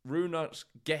 Rune's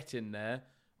getting there,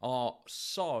 are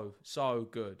so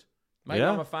good. Maybe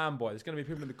I'm a fanboy. There's going to be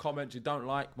people in the comments who don't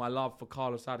like my love for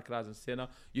Carlos Alcaraz and Sinner.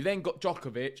 You then got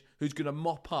Djokovic, who's going to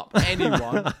mop up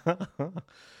anyone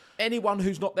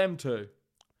who's not them two.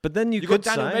 But then you've got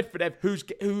Daniel Medvedev,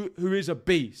 who is a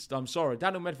beast. I'm sorry.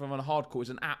 Daniel Medvedev on a hard court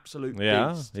is an absolute beast.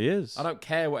 Yeah, he is. I don't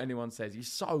care what anyone says.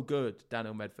 He's so good,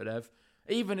 Daniel Medvedev.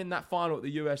 Even in that final at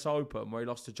the US Open where he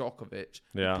lost to Djokovic,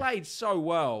 he played so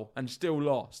well and still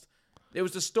lost. It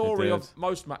was the story of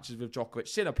most matches with Djokovic.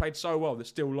 Sinner played so well that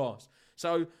still lost.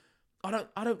 So I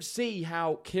don't see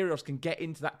how Kyrgios can get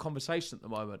into that conversation at the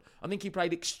moment. I think he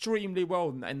played extremely well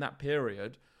in that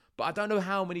period. But I don't know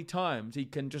how many times he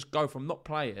can just go from not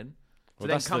playing to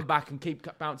then come back and keep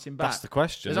bouncing back. That's the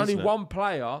question. There's only one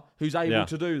player who's able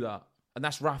to do that, and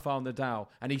that's Rafael Nadal.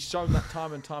 And he's shown that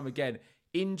time and time again.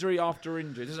 Injury after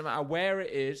injury. It doesn't matter where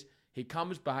it is. He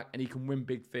comes back and he can win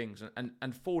big things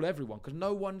and fool everyone because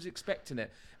no one's expecting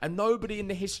it. And nobody in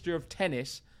the history of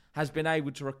tennis has been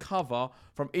able to recover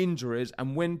from injuries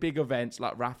and win big events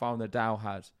like Rafael Nadal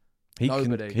has. He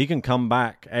can come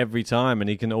back every time and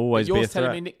he can always be a threat. You're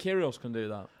telling me Nick Kyrgios can do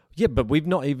that? Yeah, but we've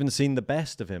not even seen the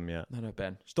best of him yet. No,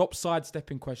 Ben. Stop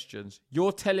sidestepping questions.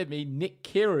 You're telling me Nick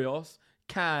Kyrgios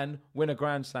can win a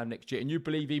Grand Slam next year and you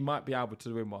believe he might be able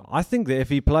to win one? I think that if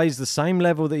he plays the same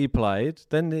level that he played,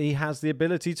 then he has the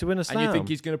ability to win a slam. And you think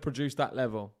he's going to produce that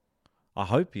level? I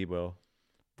hope he will.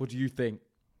 What do you think?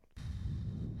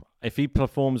 If he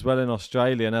performs well in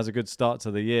Australia and has a good start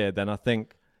to the year, then I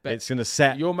think... But it's going to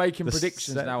set. You're making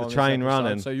predictions now on the train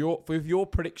running. So, with your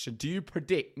prediction, do you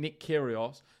predict Nick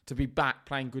Kyrgios to be back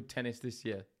playing good tennis this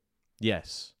year?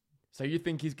 Yes. So you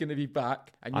think he's going to be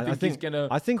back, and you think he's going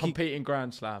to compete in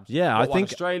Grand Slams? Yeah, I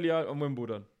think Australia and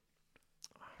Wimbledon,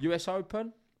 US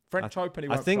Open. French Open, he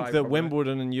won't I think play, that probably.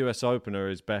 Wimbledon and US Open are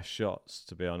his best shots,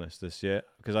 to be honest, this year.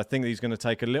 Because I think that he's going to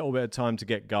take a little bit of time to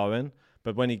get going.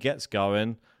 But when he gets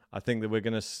going, I think that we're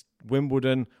going to...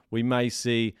 Wimbledon, we may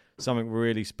see something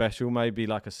really special, maybe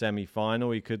like a semi-final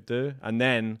he could do. And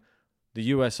then the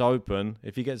US Open,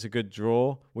 if he gets a good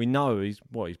draw, we know he's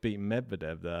beaten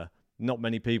Medvedev there. Not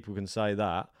many people can say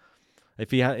that.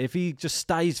 If he just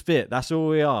stays fit, that's all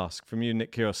we ask from you,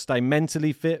 Nick Kyrgios. Stay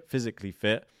mentally fit, physically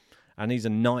fit. And he's a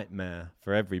nightmare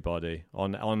for everybody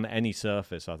on any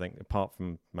surface, I think, apart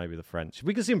from maybe the French. If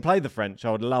we could see him play the French,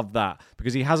 I would love that,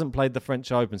 because he hasn't played the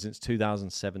French Open since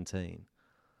 2017.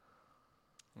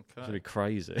 Okay. That'd be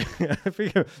crazy. If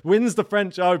he wins the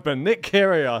French Open, Nick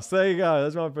Kyrgios, there you go.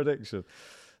 That's my prediction.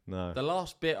 No. The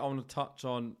last bit I want to touch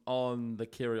on the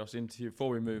Kyrgios interview before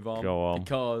we move on. Go on.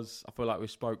 Because I feel like we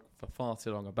spoke for far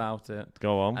too long about it.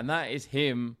 Go on. And that is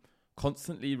him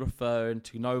constantly referring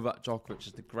to Novak Djokovic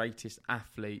as the greatest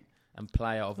athlete and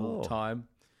player of all time.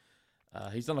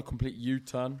 He's done a complete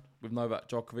U-turn with Novak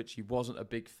Djokovic. He wasn't a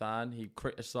big fan. He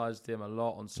criticised him a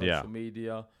lot on social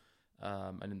media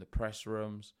and in the press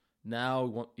rooms.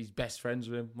 Now he's best friends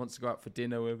with him, wants to go out for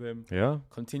dinner with him. Yeah.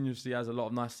 Continuously has a lot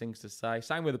of nice things to say.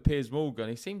 Same with Piers Morgan.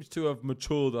 He seems to have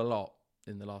matured a lot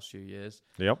in the last few years.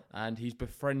 Yep. And he's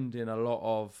befriending a lot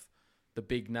of the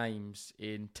big names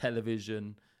in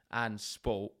television and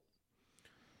sport.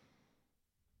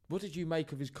 What did you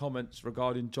make of his comments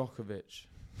regarding Djokovic?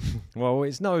 Well,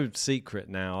 it's no secret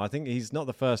now. I think he's not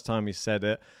the first time he said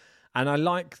it. And I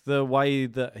like the way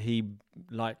that he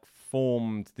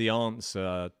formed the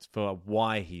answer for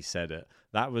why he said it.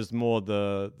 That was more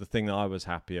the thing that I was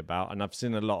happy about. And I've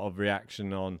seen a lot of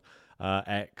reaction on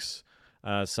X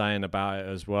saying about it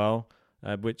as well,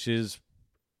 which is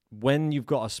when you've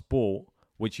got a sport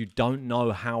which you don't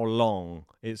know how long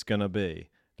it's going to be.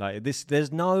 Like this,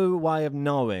 there's no way of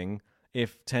knowing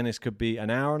if tennis could be an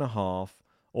hour and a half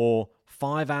or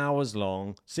 5 hours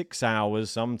long, 6 hours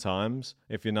sometimes,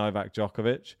 if you're Novak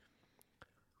Djokovic.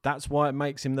 That's why it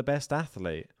makes him the best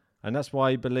athlete. And that's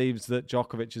why he believes that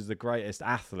Djokovic is the greatest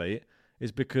athlete,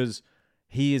 is because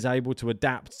he is able to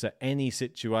adapt to any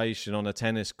situation on a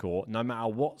tennis court, no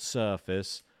matter what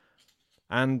surface,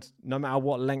 and no matter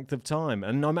what length of time,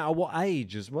 and no matter what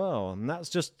age as well. And that's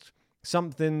just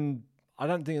something I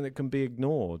don't think that can be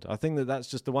ignored. I think that that's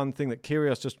just the one thing that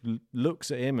Kyrgios just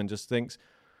looks at him and just thinks,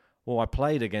 well, I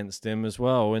played against him as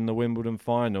well in the Wimbledon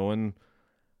final, and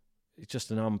he's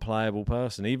just an unplayable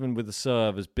person. Even with the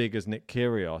serve as big as Nick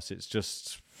Kyrgios,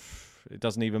 it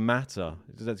doesn't even matter.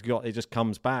 It just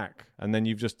comes back, and then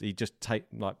he just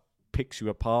picks you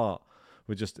apart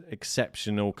with just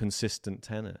exceptional, consistent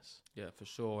tennis. Yeah, for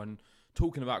sure. And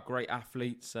talking about great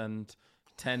athletes and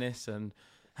tennis and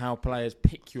how players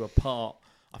pick you apart,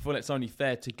 I feel it's only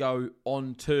fair to go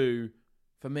on to,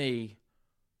 for me,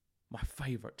 my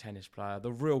favourite tennis player,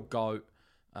 the real GOAT.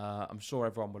 I'm sure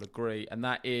everyone will agree, and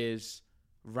that is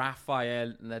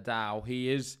Rafael Nadal.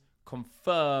 He is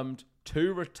confirmed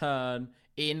to return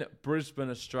in Brisbane,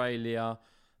 Australia,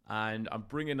 and I'm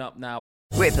bringing up now.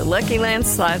 With the Lucky Land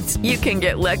Slots, you can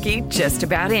get lucky just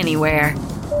about anywhere.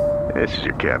 This is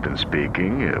your captain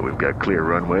speaking. We've got clear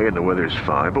runway and the weather's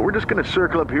fine, but we're just going to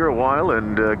circle up here a while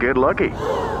and get lucky.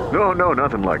 No,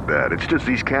 nothing like that. It's just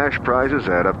these cash prizes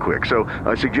add up quick. So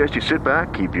I suggest you sit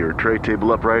back, keep your tray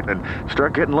table upright, and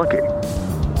start getting lucky.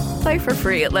 Play for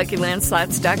free at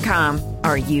LuckyLandSlots.com.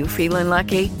 Are you feeling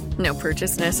lucky? No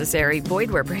purchase necessary.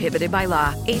 Void where prohibited by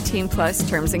law. 18+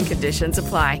 terms and conditions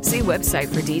apply. See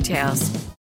website for details.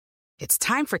 It's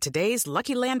time for today's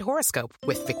Lucky Land horoscope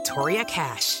with Victoria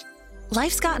Cash.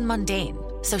 Life's gotten mundane,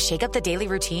 so shake up the daily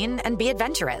routine and be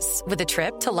adventurous with a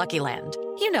trip to Lucky Land.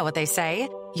 You know what they say,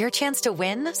 your chance to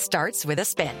win starts with a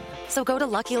spin. So go to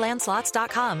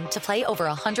LuckyLandSlots.com to play over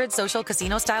 100 social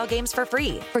casino-style games for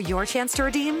free for your chance to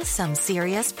redeem some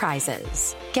serious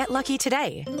prizes. Get lucky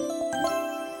today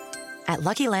at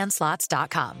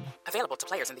LuckyLandSlots.com. Available to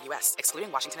players in the U.S.,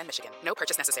 excluding Washington and Michigan. No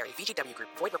purchase necessary. VGW Group.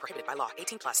 Void where prohibited by law.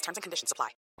 18+. Terms and conditions apply.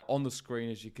 On the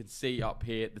screen, as you can see up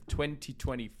here, the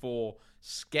 2024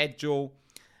 schedule.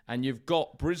 And you've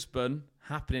got Brisbane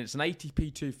happening. It's an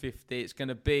ATP 250. It's going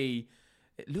to be,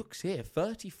 it looks here,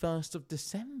 31st of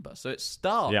December. So it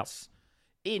starts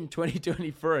in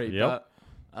 2023. Yep. But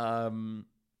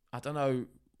I don't know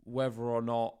whether or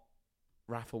not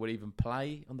Rafa would even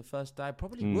play on the first day.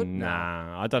 Probably would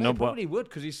now. I don't know. Probably would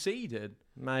because he's seeded.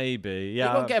 Maybe, He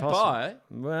won't get by.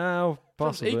 Well,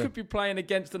 possibly. He could be playing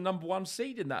against the number one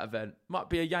seed in that event. Might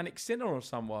be a Yannick Sinner or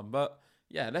someone. But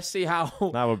yeah, let's see how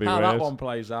that one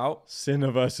plays out.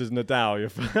 Sinner versus Nadal, your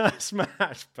first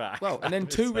match back. Well, and then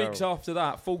 2 weeks after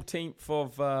that, 14th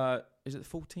of is it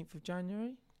the 14th of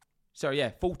January?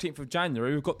 14th of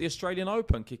January, we've got the Australian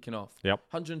Open kicking off. Yep.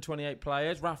 128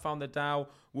 players. Rafael Nadal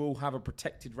will have a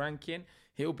protected ranking.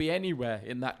 He'll be anywhere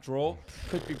in that draw.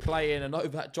 Could be playing a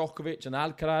Novak Djokovic and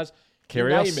Alcaraz.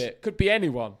 Kyrgios. You name it. Could be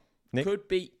anyone. Nick, could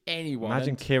be anyone.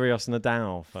 Imagine Kyrgios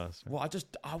Nadal first. Well,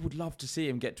 I would love to see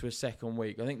him get to a second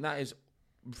week. I think that is,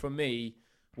 for me,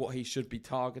 what he should be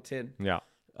targeting. Yeah.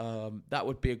 That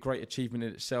would be a great achievement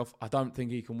in itself. I don't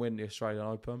think he can win the Australian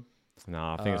Open.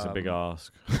 No, I think it's a big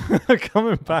ask.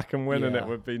 Coming back and winning it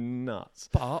would be nuts.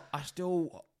 But I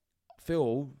still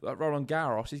feel that Roland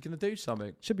Garros is going to do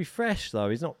something. Should be fresh though.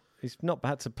 He's not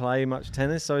had to play much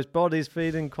tennis, so his body's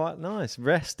feeling quite nice,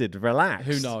 rested, relaxed.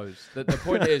 Who knows? The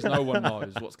point is, no one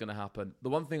knows what's going to happen. The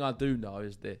one thing I do know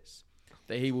is this: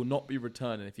 that he will not be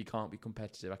returning if he can't be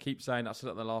competitive. I keep saying, I said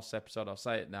it in the last episode, I'll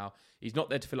say it now. He's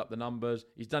not there to fill up the numbers.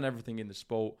 He's done everything in the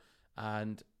sport,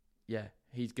 and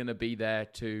he's going to be there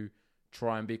to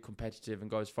try and be competitive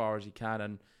and go as far as he can,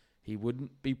 and he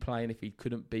wouldn't be playing if he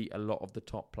couldn't beat a lot of the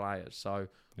top players. So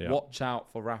watch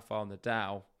out for Rafael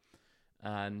Nadal,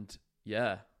 and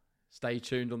stay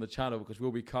tuned on the channel because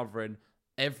we'll be covering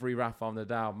every Rafael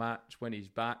Nadal match when he's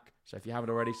back. So if you haven't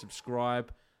already,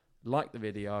 subscribe, like the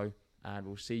video, and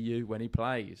we'll see you when he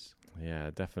plays. Yeah,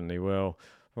 definitely will.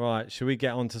 Right, should we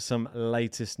get on to some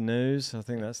latest news? I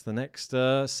think that's the next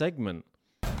segment.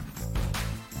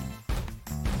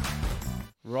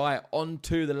 Right, on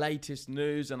to the latest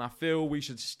news, and I feel we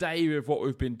should stay with what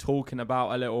we've been talking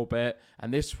about a little bit,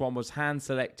 and this one was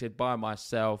hand-selected by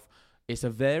myself. It's a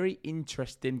very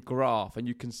interesting graph, and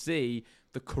you can see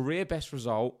the career best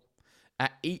result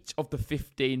at each of the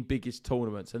 15 biggest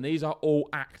tournaments, and these are all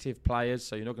active players,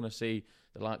 so you're not going to see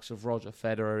the likes of Roger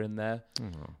Federer in there,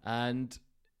 and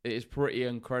it is pretty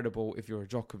incredible if you're a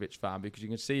Djokovic fan because you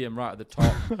can see him right at the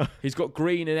top. He's got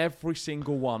green in every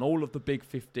single one, all of the big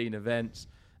 15 events.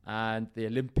 And the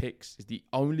Olympics is the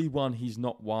only one he's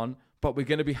not won. But we're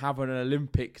going to be having an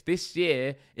Olympics this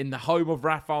year in the home of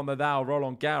Rafael Nadal,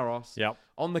 Roland Garros,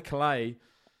 on the clay.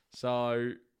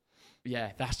 So,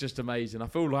 that's just amazing. I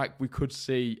feel like we could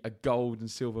see a gold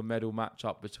and silver medal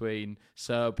matchup between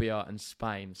Serbia and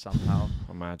Spain somehow.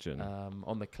 Imagine.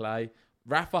 On the clay.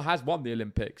 Rafa has won the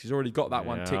Olympics. He's already got that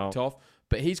one ticked off.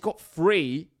 But he's got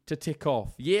 3 to tick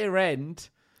off. Year-end...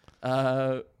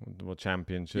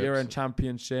 championships. Year-end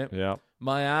championship.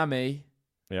 Miami.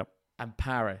 And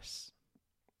Paris,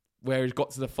 where he's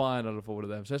got to the final of all of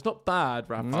them. So it's not bad,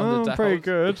 Rafa. Pretty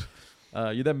good.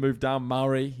 You then move down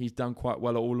Murray. He's done quite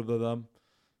well at all of them.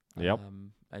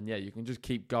 And you can just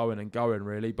keep going and going,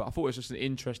 really. But I thought it was just an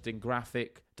interesting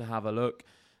graphic to have a look.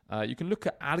 You can look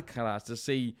at Alcaraz to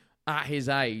see, at his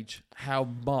age, how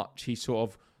much he's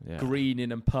sort of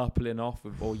greening and purpling off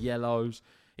or yellows.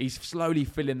 He's slowly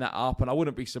filling that up, and I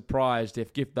wouldn't be surprised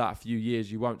if, give that a few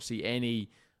years, you won't see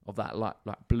any of that like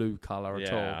blue colour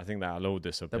at all. Yeah, I think that'll all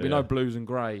disappear. There'll be no blues and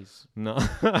greys. No.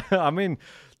 I mean,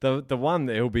 the one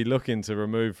that he'll be looking to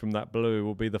remove from that blue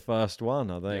will be the first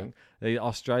one, I think. The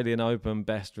Australian Open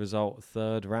best result,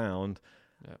 3rd round.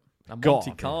 Yeah. And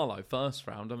Monte Carlo, 1st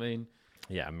round, I mean...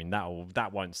 Yeah, I mean,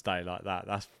 that won't stay like that.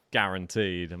 That's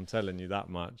guaranteed, I'm telling you that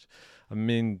much. I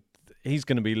mean... He's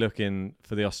going to be looking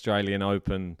for the Australian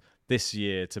Open this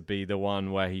year to be the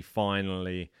one where he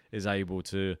finally is able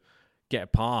to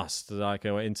get past,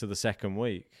 into the second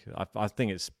week. I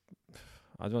think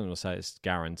I don't want to say it's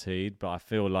guaranteed, but I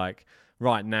feel like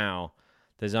right now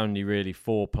there's only really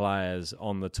 4 players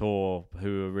on the tour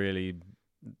who are really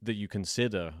that you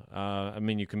consider. I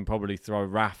mean, you can probably throw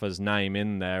Rafa's name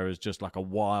in there as just like a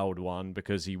wild one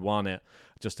because he won it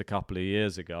just a couple of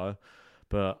years ago,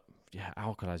 but... Yeah,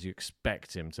 Alcaraz, you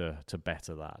expect him to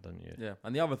better that, don't you? Yeah,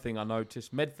 and the other thing I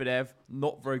noticed, Medvedev,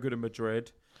 not very good in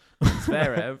Madrid.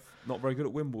 Zverev, not very good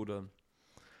at Wimbledon.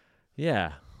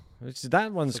 Yeah,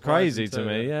 that one's crazy to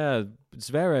me. Yeah,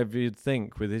 Zverev, you'd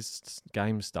think, with his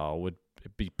game style, would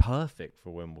be perfect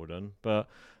for Wimbledon. But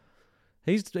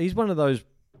he's one of those,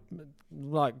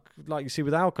 like you see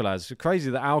with Alcaraz. It's crazy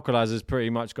that Alcaraz has pretty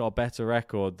much got a better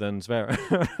record than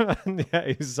Zverev.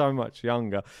 Yeah, he's so much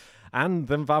younger. And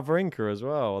then Wawrinka as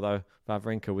well, although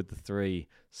Wawrinka with the 3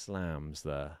 slams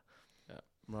there. Yeah.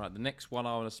 Right, the next one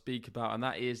I want to speak about, and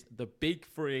that is the Big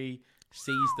 3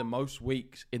 sees the most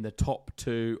weeks in the top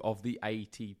 2 of the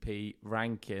ATP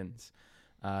rankings.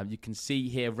 You can see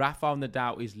here, Rafael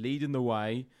Nadal is leading the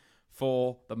way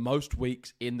for the most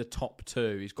weeks in the top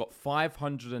 2. He's got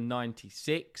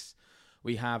 596.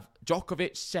 We have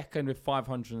Djokovic 2nd with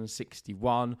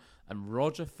 561 and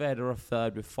Roger Federer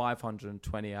 3rd with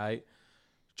 528.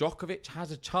 Djokovic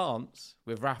has a chance,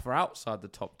 with Rafa outside the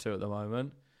top 2 at the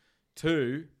moment,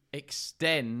 to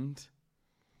extend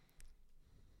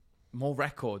more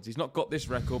records. He's not got this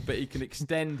record, but he can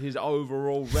extend his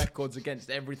overall records against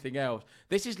everything else.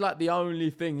 This is like the only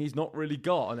thing he's not really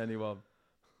got on anyone.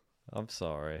 I'm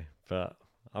sorry, but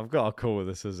I've got to call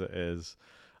this as it is.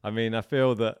 I mean, I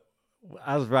feel that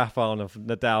as Rafa and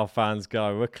Nadal fans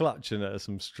go, we're clutching at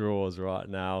some straws right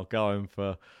now, going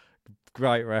for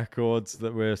great records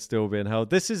that we're still being held.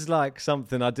 This is like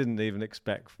something I didn't even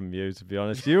expect from you, to be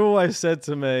honest. You always said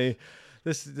to me,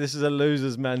 this is a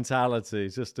loser's mentality,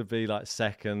 just to be like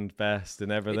second best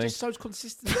and everything. It just shows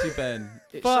consistency, Ben.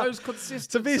 It shows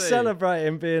consistency. To be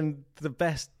celebrating being the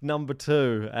best number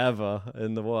 2 ever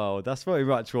in the world, that's very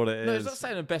much what it is. No, it's not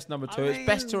saying the best number 2. It's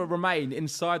best to remain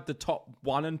inside the top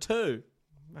 1 and 2.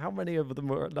 How many of them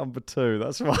were at number 2?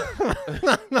 That's right.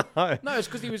 No, it's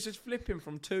because he was just flipping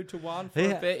from 2 to 1 for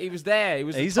a bit. He was there.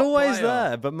 He's always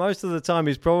there, but most of the time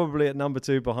he's probably at number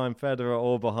 2 behind Federer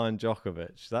or behind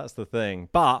Djokovic. That's the thing.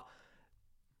 But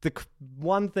the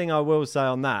one thing I will say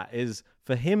on that is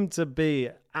for him to be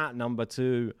at number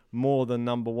 2 more than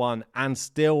number 1 and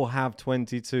still have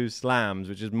 22 slams,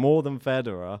 which is more than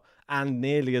Federer and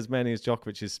nearly as many as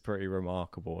Djokovic, is pretty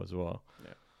remarkable as well.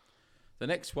 Yeah. The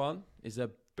next one is a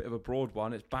bit of a broad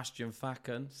one. It's Bastian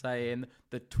Facken saying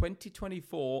the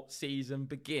 2024 season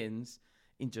begins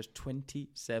in just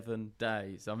 27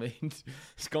 days. I mean,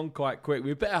 it's gone quite quick.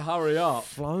 We better hurry up.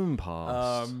 Flown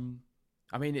past.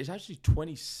 I mean, it's actually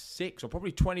 26 or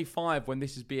probably 25 when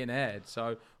this is being aired.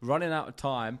 So running out of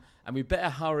time, and we better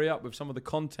hurry up with some of the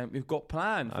content we've got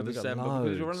planned for December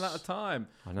because we're running out of time.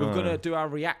 We're going to do our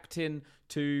reacting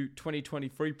to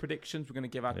 2023 predictions. We're going to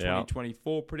give our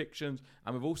 2024 predictions,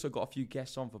 and we've also got a few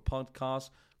guests on for podcasts.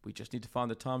 We just need to find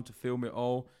the time to film it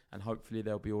all, and hopefully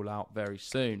they'll be all out very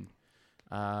soon.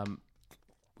 We'll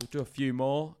do a few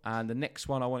more, and the next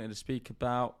one I wanted to speak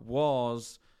about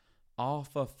was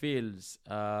Arthur Fils,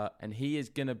 and he is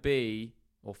going to be,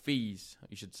 or Fees,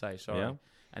 you should say, sorry. Yeah.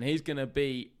 And he's going to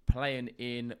be playing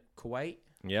in Kuwait.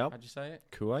 Yeah. How'd you say it?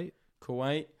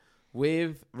 Kuwait.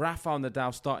 With Rafael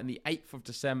Nadal starting the 8th of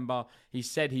December. He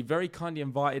said he very kindly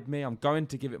invited me. I'm going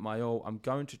to give it my all. I'm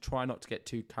going to try not to get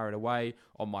too carried away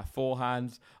on my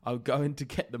forehands. I'm going to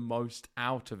get the most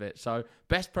out of it. So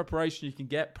best preparation you can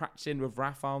get, practicing with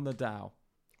Rafael Nadal.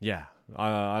 Yeah,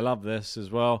 I love this as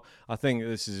well. I think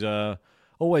this is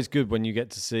always good when you get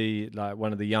to see like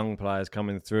one of the young players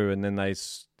coming through and then they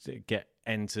get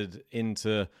entered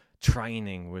into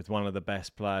training with one of the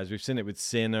best players. We've seen it with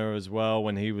Sinner as well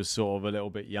when he was sort of a little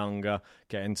bit younger,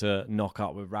 getting to knock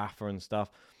up with Rafa and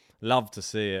stuff. Love to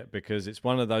see it because it's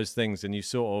one of those things and you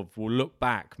sort of will look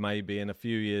back maybe in a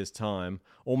few years' time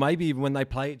or maybe even when they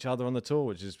play each other on the tour,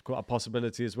 which is quite a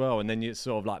possibility as well. And then it's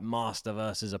sort of like master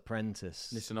versus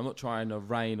apprentice. Listen, I'm not trying to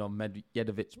rain on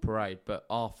Medvedevic's parade, but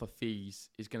Arthur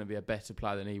Fils is going to be a better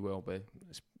player than he will be.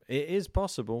 It is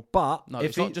possible, but... No,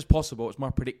 it's not just possible, it's my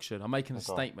prediction. I'm making a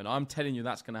statement. I'm telling you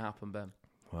that's going to happen, Ben.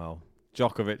 Well,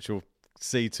 Djokovic will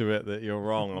see to it that you're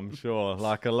wrong, I'm sure,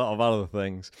 like a lot of other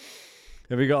things.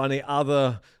 Have we got any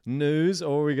other news,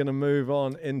 or are we going to move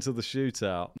on into the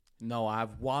shootout? No, I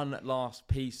have one last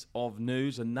piece of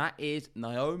news, and that is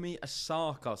Naomi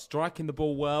Osaka striking the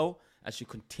ball well as she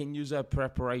continues her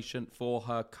preparation for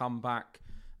her comeback.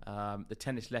 The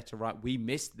tennis letter, right? We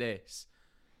missed this.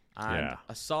 And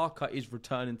Osaka is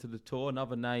returning to the tour.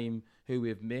 Another name who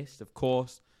we've missed, of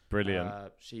course. Brilliant.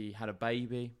 She had a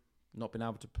baby, not been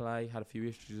able to play, had a few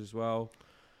issues as well.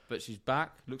 But she's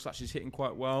back. Looks like she's hitting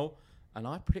quite well. And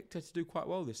I predict her to do quite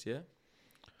well this year.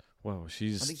 Well, I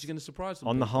think she's going to surprise them.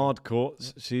 On the hard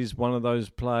courts, she's one of those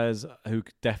players who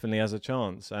definitely has a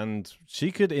chance. And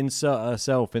she could insert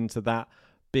herself into that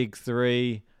big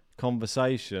 3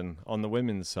 conversation on the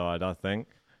women's side, I think.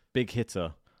 Big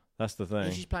hitter. That's the thing.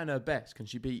 If she's playing her best,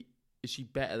 is she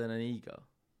better than an Iga?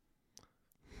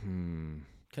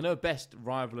 Can her best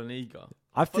rival an Iga?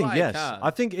 I think yes. I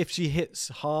think if she hits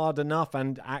hard enough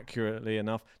and accurately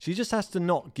enough, she just has to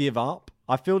not give up.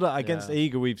 I feel that against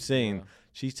Iga we've seen,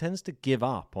 she tends to give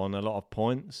up on a lot of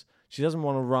points. She doesn't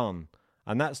want to run.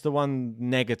 And that's the one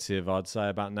negative I'd say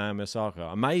about Naomi Osaka.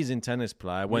 Amazing tennis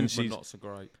player when she's not so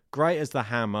great. Great as the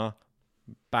hammer,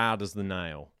 bad as the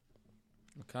nail.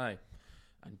 Okay.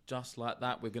 And just like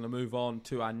that, we're going to move on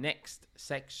to our next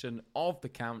section of the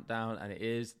countdown, and it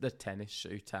is the tennis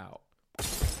shootout.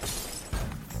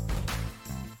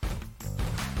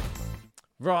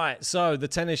 Right, so the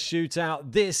tennis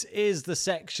shootout. This is the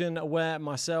section where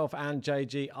myself and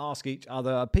JG ask each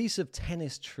other a piece of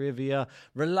tennis trivia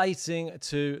relating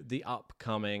to the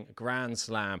upcoming Grand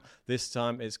Slam. This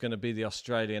time it's going to be the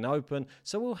Australian Open,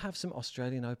 so we'll have some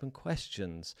Australian Open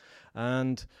questions.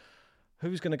 And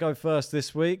Who's going to go first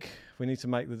this week? We need to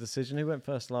make the decision. Who went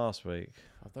first last week?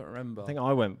 I don't remember. I think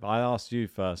I went. I asked you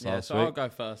first last so week. I'll go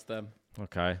first then.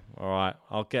 Okay. All right.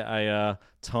 I'll get a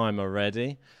timer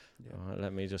ready. Yeah. All right,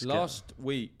 let me just Last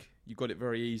week, you got it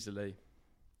very easily.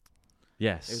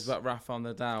 Yes. It was about Rafael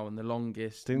Nadal and the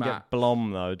longest Didn't match. get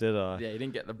Blom, though, did I? Yeah, you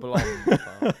didn't get the Blom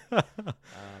part.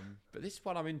 But this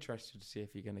one, I'm interested to see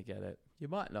if you're going to get it. You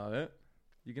might know it.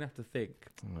 You're going to have to think.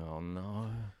 Oh, no.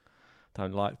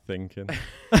 Don't like thinking.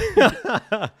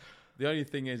 The only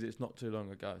thing is, it's not too long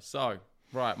ago. So,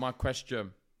 right, my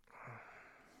question.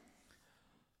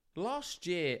 Last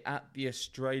year at the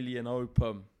Australian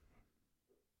Open,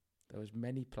 there was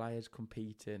many players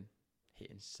competing,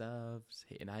 hitting serves,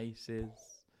 hitting aces,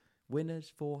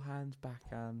 winners, forehands,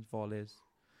 backhands, volleys.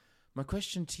 My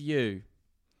question to you,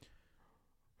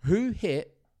 who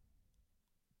hit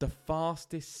the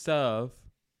fastest serve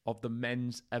of the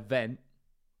men's event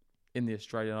in the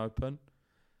Australian Open,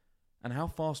 and how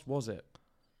fast was it?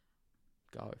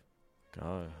 Go.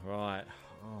 Right.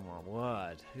 Oh, my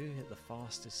word. Who hit the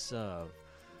fastest serve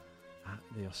at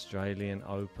the Australian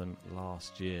Open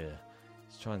last year?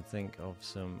 Let's try and think of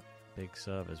some big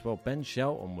servers. Well, Ben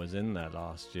Shelton was in there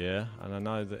last year, and I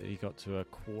know that he got to a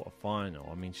quarter-final.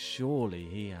 I mean, surely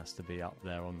he has to be up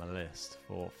there on the list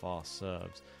for fast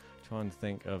serves. Trying to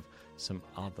think of some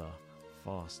other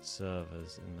fast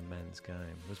servers in the men's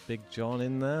game. Was Big John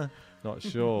in there? Not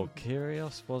sure.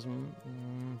 Kyrgios wasn't...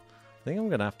 I think I'm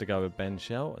going to have to go with Ben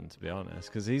Shelton, to be honest,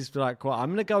 because he's like quite... I'm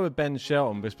going to go with Ben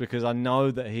Shelton just because I know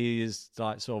that he is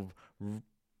like sort of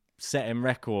setting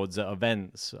records at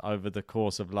events over the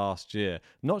course of last year.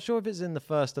 Not sure if it's in the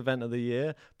first event of the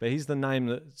year, but he's the name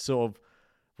that sort of...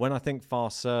 When I think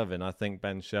fast serving, I think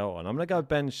Ben Shelton. I'm going to go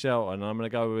Ben Shelton. I'm going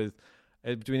to go with...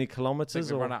 Do we need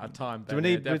kilometres? Or run out of time, Ben.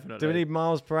 Do we need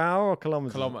miles per hour or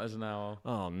kilometres? Kilometres an hour.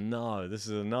 Oh, no. This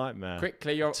is a nightmare.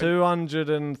 Quickly, you're...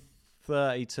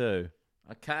 232.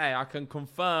 Okay, I can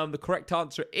confirm the correct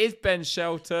answer is Ben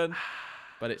Shelton,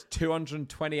 but it's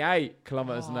 228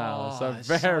 kilometres an hour. So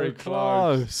very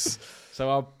close.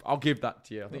 So I'll give that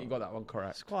to you. I think you got that one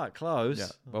correct. It's quite close. Yeah,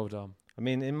 well done. I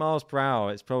mean, in miles per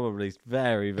hour, it's probably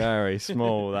very, very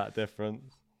small, that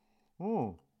difference.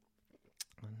 Oh.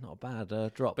 Not a bad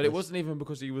drop. But it wasn't even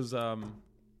because he was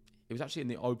actually in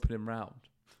the opening round.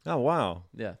 Oh, wow.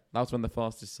 Yeah, that was when the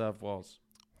fastest serve was.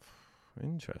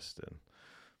 Interesting.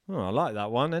 Oh, I like that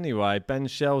one. Anyway, Ben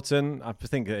Shelton, I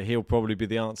think that he'll probably be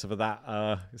the answer for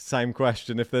that same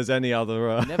question if there's any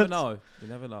other... You never know. You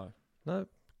never know. No,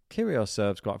 Kyrgios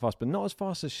serves quite fast, but not as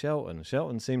fast as Shelton.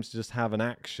 Shelton seems to just have an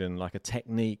action, like a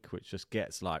technique, which just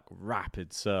gets like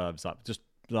rapid serves, like just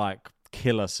like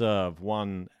killer serve,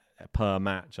 one per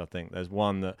match, I think. There's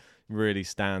one that really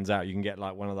stands out. You can get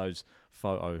like one of those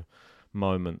photo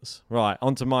moments. Right,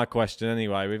 on to my question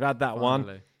anyway. We've had that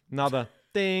one. Another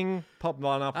ding. Pop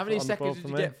one up. How many seconds did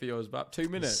you get for yours? About 2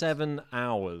 minutes? 7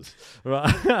 hours.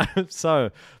 Right.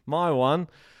 So, my one.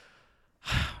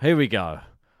 Here we go.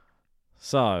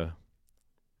 So,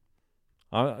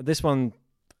 this one,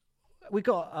 we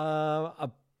got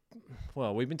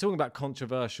we've been talking about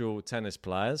controversial tennis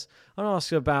players. I'm going to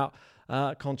ask you about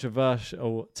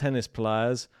controversial tennis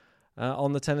players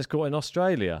on the tennis court in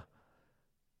Australia.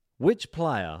 Which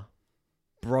player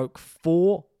broke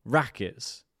 4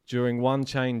 rackets during one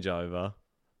changeover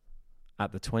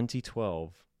at the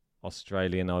 2012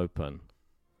 Australian Open?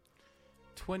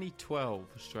 2012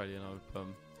 Australian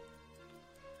Open.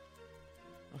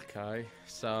 Okay,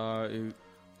 so I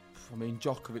mean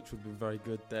Djokovic would have been very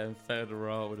good then.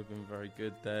 Federer would have been very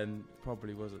good then.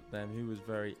 Probably wasn't them. Who was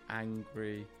very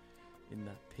angry in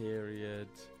that period?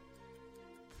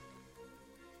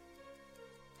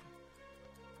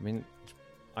 I mean,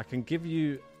 I can give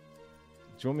you...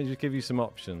 Do you want me to give you some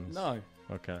options? No.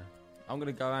 Okay. I'm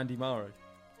going to go Andy Murray.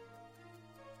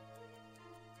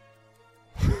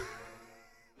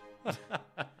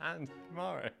 Andy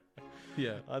Murray?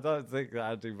 Yeah. I don't think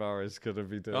that Andy Murray's going to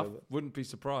be doing I that. wouldn't be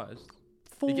surprised.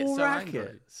 4 he gets so rackets?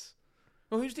 angry.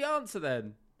 Well, who's the answer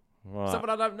then? Right. Someone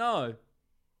I don't know.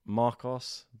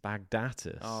 Marcos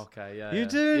Baghdatis. Oh, okay, yeah. You yeah.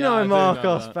 do Yeah, know I do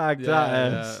Marcos know that.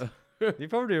 Baghdatis. Yeah. You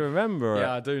probably remember it.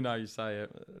 Yeah, I do know you say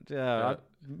it. Yeah.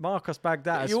 Marcos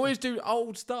Baghdatis. You always do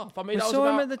old stuff. I mean, we I was saw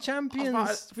him about, at the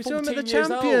Champions. We saw him at the 14 years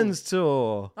Champions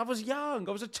Tour. I was young.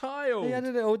 I was a child. He had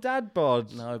a little dad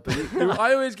bod. No, but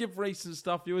I always give recent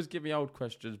stuff. You always give me old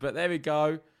questions. But there we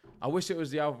go. I wish it was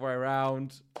the other way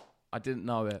around. I didn't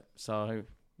know it. So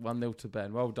 1-0 to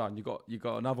Ben. Well done. You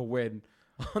got another win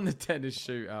on the tennis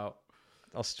shootout.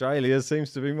 Australia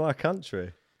seems to be my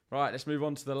country. Right, let's move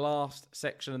on to the last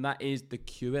section, and that is the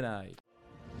Q&A.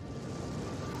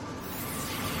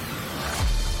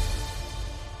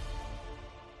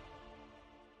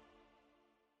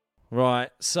 Right,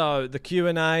 so the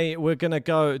Q&A, we're going to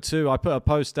go to, I put a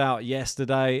post out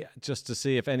yesterday just to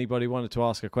see if anybody wanted to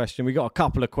ask a question. We got a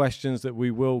couple of questions that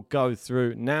we will go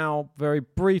through now very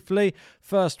briefly.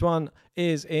 First one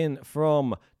is in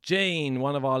from Gene,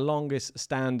 one of our longest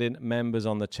standing members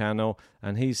on the channel.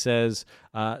 And he says,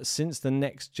 since the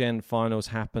Next Gen finals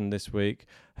happened this week,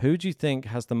 who do you think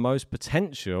has the most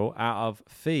potential out of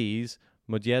Fies,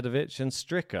 Medvedev and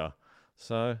Stricker?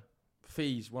 So...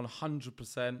 Fies,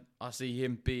 100%. I see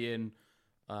him being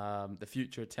the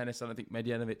future of tennis. I don't think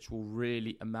Medvedev will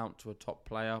really amount to a top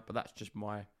player, but that's just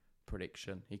my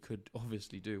prediction. He could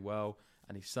obviously do well,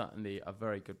 and he's certainly a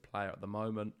very good player at the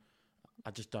moment.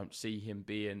 I just don't see him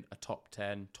being a top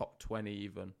 10, top 20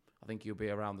 even. I think he'll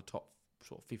be around the top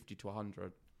sort of 50 to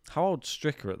 100. How old's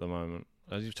Stricker at the moment?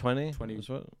 Is he 20? 20.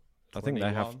 I think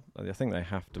they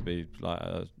have to be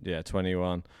like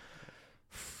 21.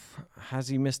 Has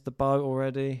he missed the boat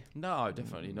already? No,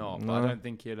 definitely not. No. But I don't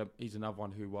think he's another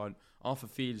one who won't. Arthur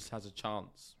Fields has a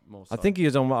chance more so. I think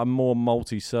he's on a more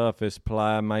multi-surface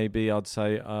player, maybe. I'd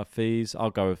say Fies. I'll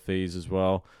go with Fies as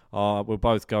well. We'll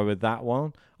both go with that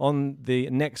one. On the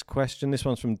next question, this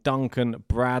one's from Duncan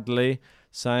Bradley,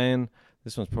 saying,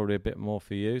 this one's probably a bit more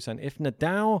for you, saying, if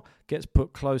Nadal gets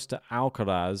put close to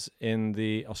Alcaraz in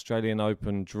the Australian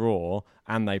Open draw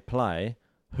and they play,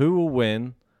 who will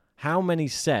win? How many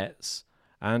sets,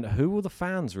 and who will the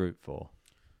fans root for?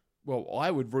 Well, I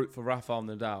would root for Rafael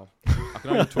Nadal. I can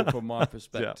only talk from my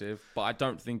perspective, but I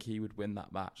don't think he would win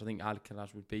that match. I think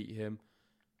Alcaraz would beat him,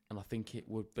 and I think it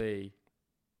would be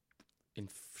in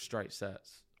straight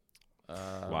sets.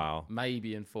 Wow.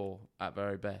 Maybe in 4 at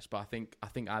very best, but I think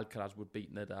Alcaraz would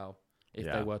beat Nadal if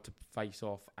they were to face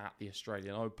off at the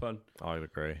Australian Open. I'd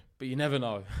agree. But you never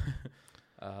know.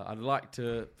 I'd like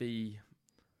to be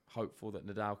hopeful that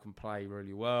Nadal can play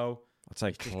really well. I'd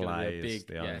say Clay is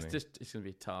the only. It's going to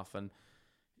be tough, and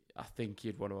I think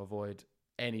you'd want to avoid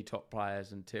any top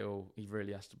players until he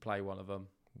really has to play one of them.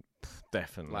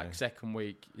 Definitely. Like second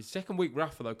week. His second week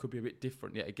Rafa, though, could be a bit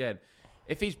different yet again.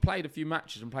 If he's played a few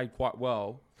matches and played quite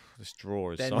well... This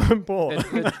draw is so important.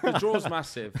 The draw's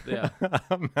massive, yeah.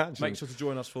 Make sure to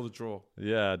join us for the draw.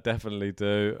 Yeah, definitely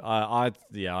do. I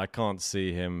can't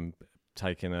see him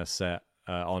taking a set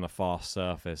on a fast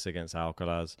surface against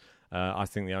Alcaraz. I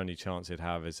think the only chance he'd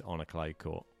have is on a clay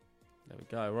court. There we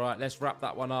go. Right, let's wrap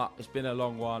that one up. It's been a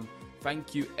long one.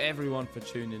 Thank you, everyone, for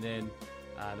tuning in.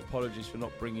 And apologies for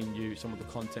not bringing you some of the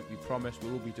content we promised.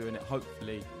 We will be doing it,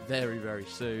 hopefully, very, very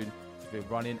soon. We're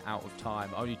running out of time.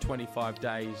 Only 25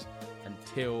 days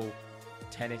until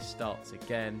tennis starts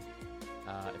again.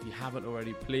 If you haven't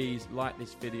already, please like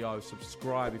this video,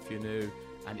 subscribe if you're new.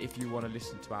 And if you want to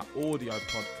listen to our audio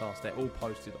podcast, they're all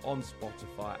posted on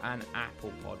Spotify and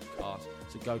Apple Podcasts.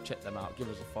 So go check them out. Give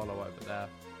us a follow over there.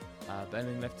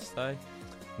 Anything left to say?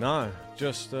 No,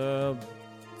 just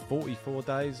 44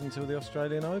 days until the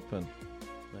Australian Open.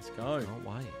 Let's go. Can't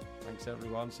wait. Thanks,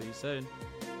 everyone. See you soon.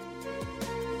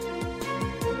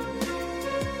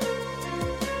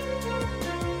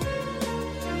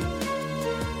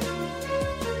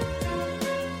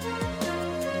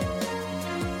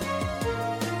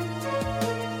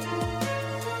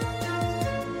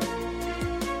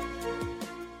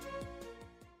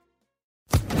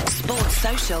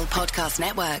 Social Podcast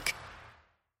Network.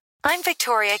 I'm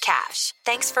Victoria Cash.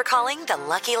 Thanks for calling the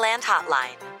Lucky Land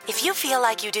Hotline. If you feel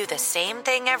like you do the same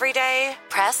thing every day,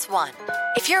 press 1.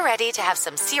 If you're ready to have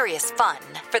some serious fun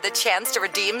for the chance to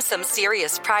redeem some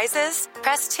serious prizes,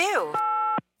 press 2.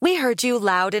 We heard you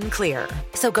loud and clear.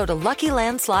 So go to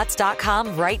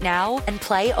LuckyLandSlots.com right now and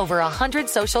play over 100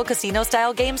 social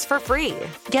casino-style games for free.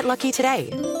 Get lucky today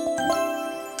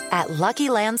at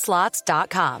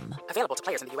LuckyLandSlots.com. Available to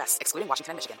players in the U.S., excluding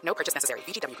Washington and Michigan. No purchase necessary.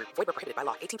 VGW Group. Void where prohibited by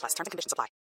law. 18+. Terms and conditions apply.